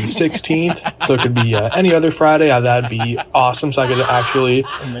Friday the 16th. So it could be any other Friday. That'd be awesome. So I could actually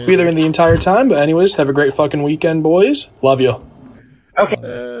be there in the entire time. But anyways, have a great fucking weekend, boys. Love you.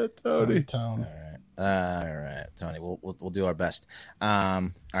 Okay. Tony. All right, Tony. We'll do our best. All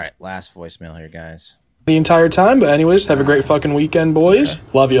right, last voicemail here, guys. The entire time, but anyways, have a great fucking weekend, boys.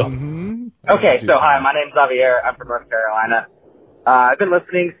 Love you. Mm-hmm. Okay, so hi, my name's Javier. I'm from North Carolina. I've been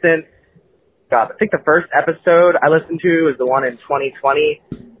listening since, I think the first episode I listened to was the one in 2020,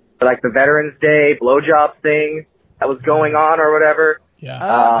 for like the Veterans Day blowjob thing that was going on or whatever.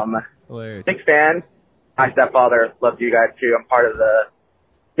 Yeah. Big fan. My stepfather loves you guys too. I'm part of the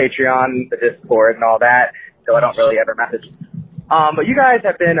Patreon, the Discord, and all that, so I don't really ever message. But you guys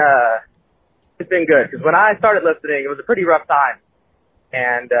have been, it's been good, because when I started listening, it was a pretty rough time.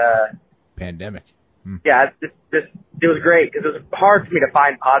 And, pandemic. Yeah, it was great, because it was hard for me to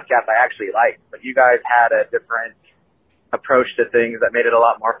find podcasts I actually liked, but you guys had a different approach to things that made it a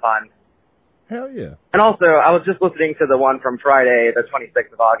lot more fun. Hell yeah. And also, I was just listening to the one from Friday, the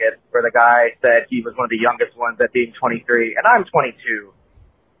 26th of August, where the guy said he was one of the youngest ones at being 23, and I'm 22.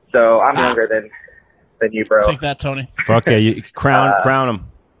 So I'm younger than you, bro. Take that, Tony. Fuck yeah, you crown him.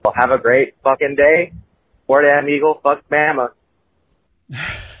 Well, have a great fucking day. Fort Am Eagle, fuck Bama.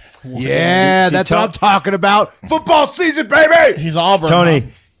 Yeah, that's what I'm talking about. Football season, baby. He's Auburn.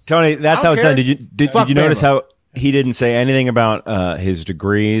 Tony, that's how it's done. Did you notice Bama. how he didn't say anything about his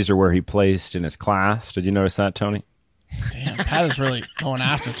degrees or where he placed in his class? Did you notice that, Tony? Damn, Pat is really going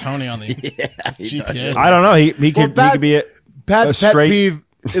after Tony on the GPA. I don't know. He could be a Pat's straight pet peeve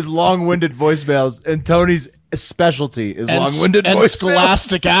is long-winded voicemails, and Tony's specialty is long-winded and voicemails.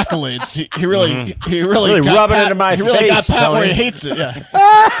 Scholastic accolades. He really Really got rubbing Pat, it in my he really got face, Pat where Tony. he hates it. Yeah.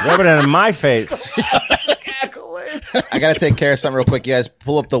 rubbing it in my face. I got to take care of something real quick. You guys,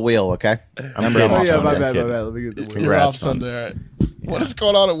 pull up the wheel, okay? I'm off my Sunday. bad. Let me get the wheel. You're off Congrats, Sunday. All right. What is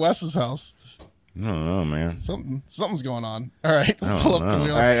going on at Wes's house? I don't know, man. Something's going on. All right, pull up the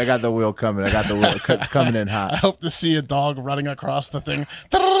wheel. All right, I got the wheel coming. It's coming in I hot. hope to see a dog running across the thing.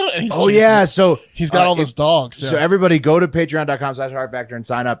 And he's Oh chasing yeah, it. so he's got all those dogs. So everybody go to patreon.com/heartfactor and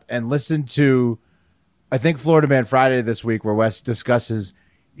sign up and listen to, I think, Florida Man Friday this week, where Wes discusses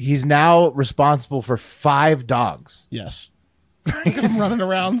he's now responsible for 5 dogs. Yes. He's running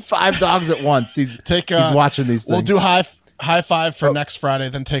around 5 dogs at once. He's watching these things. We'll do high five for next Friday,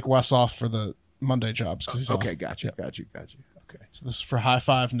 then take Wes off for the Monday jobs. Okay, got you. Okay. So this is for high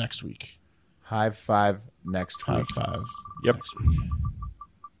five next week. High five next week. High five. Yep. Next week.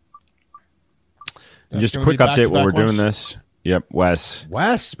 And just a gonna quick be update while we're back-to-back, doing this. Yep, Wes.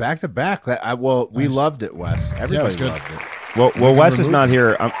 Wes, back to back. We loved it, Wes. Everybody good. loved it. Well, Wes is not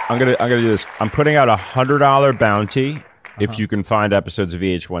here. I'm gonna do this. I'm putting out $100 bounty if you can find episodes of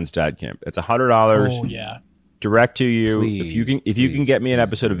VH1's Dad Camp. It's $100. Oh yeah. Direct to you. Please, if you can get me an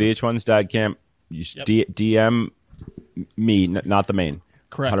episode of VH1's Dad Camp, you DM me, not the main.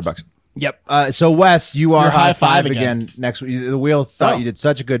 Correct. $100. Yep. So Wes, you are You're high five high-five again next week. The wheel thought you did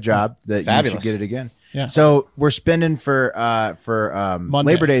such a good job that Fabulous. you should get it again. Yeah. So we're spinning for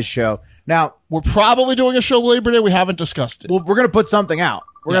Monday. Labor Day's show. Now We're probably doing a show Labor Day. We haven't discussed it. well, we're gonna put something out.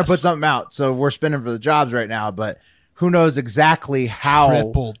 We're Yes. gonna put something out. So we're spinning for the jobs right now, but who knows exactly how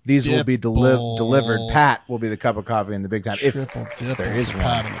Triple these will be dipple. delivered. Pat will be the cup of coffee in the big time. Triple dip there is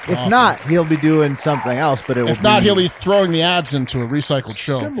Pat one. in the If coffee. not, he'll be doing something else. But If not, he'll be throwing the ads into a recycled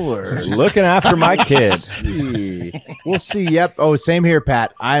show. similar. Looking after my kids. We'll see. Yep. Oh, same here,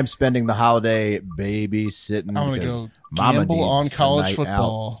 Pat. I am spending the holiday babysitting. I'm going to because go Mama gamble needs on a college night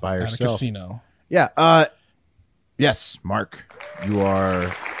football out by at a herself. casino. Yeah. Yes, Mark. You are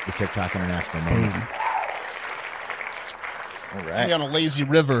the TikTok international moment. All right. Be on a lazy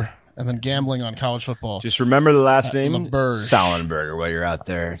river and then gambling on college football. Just remember the last name, LeBurge. Sallenberger. While you're out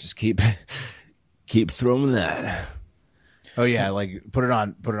there, just keep throwing that. Oh yeah, like put it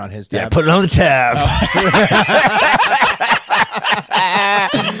on his tab. Yeah, put it on the tab.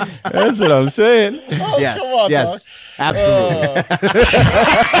 That's what I'm saying. Oh, yes, come on, yes, dog.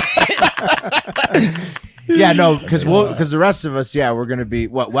 absolutely. Yeah, no, because the rest of us, we're gonna be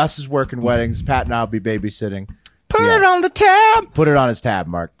Wes is working weddings. Pat and I'll be babysitting. Put it on the tab. Put it on his tab,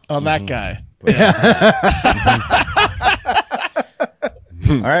 Mark. On that guy.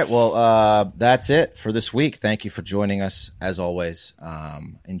 All right, well, that's it for this week. Thank you for joining us, as always.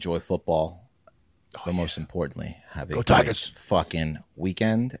 Enjoy football, but most importantly, have a great fucking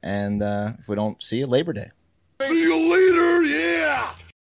weekend. And if we don't see you, Labor Day. See you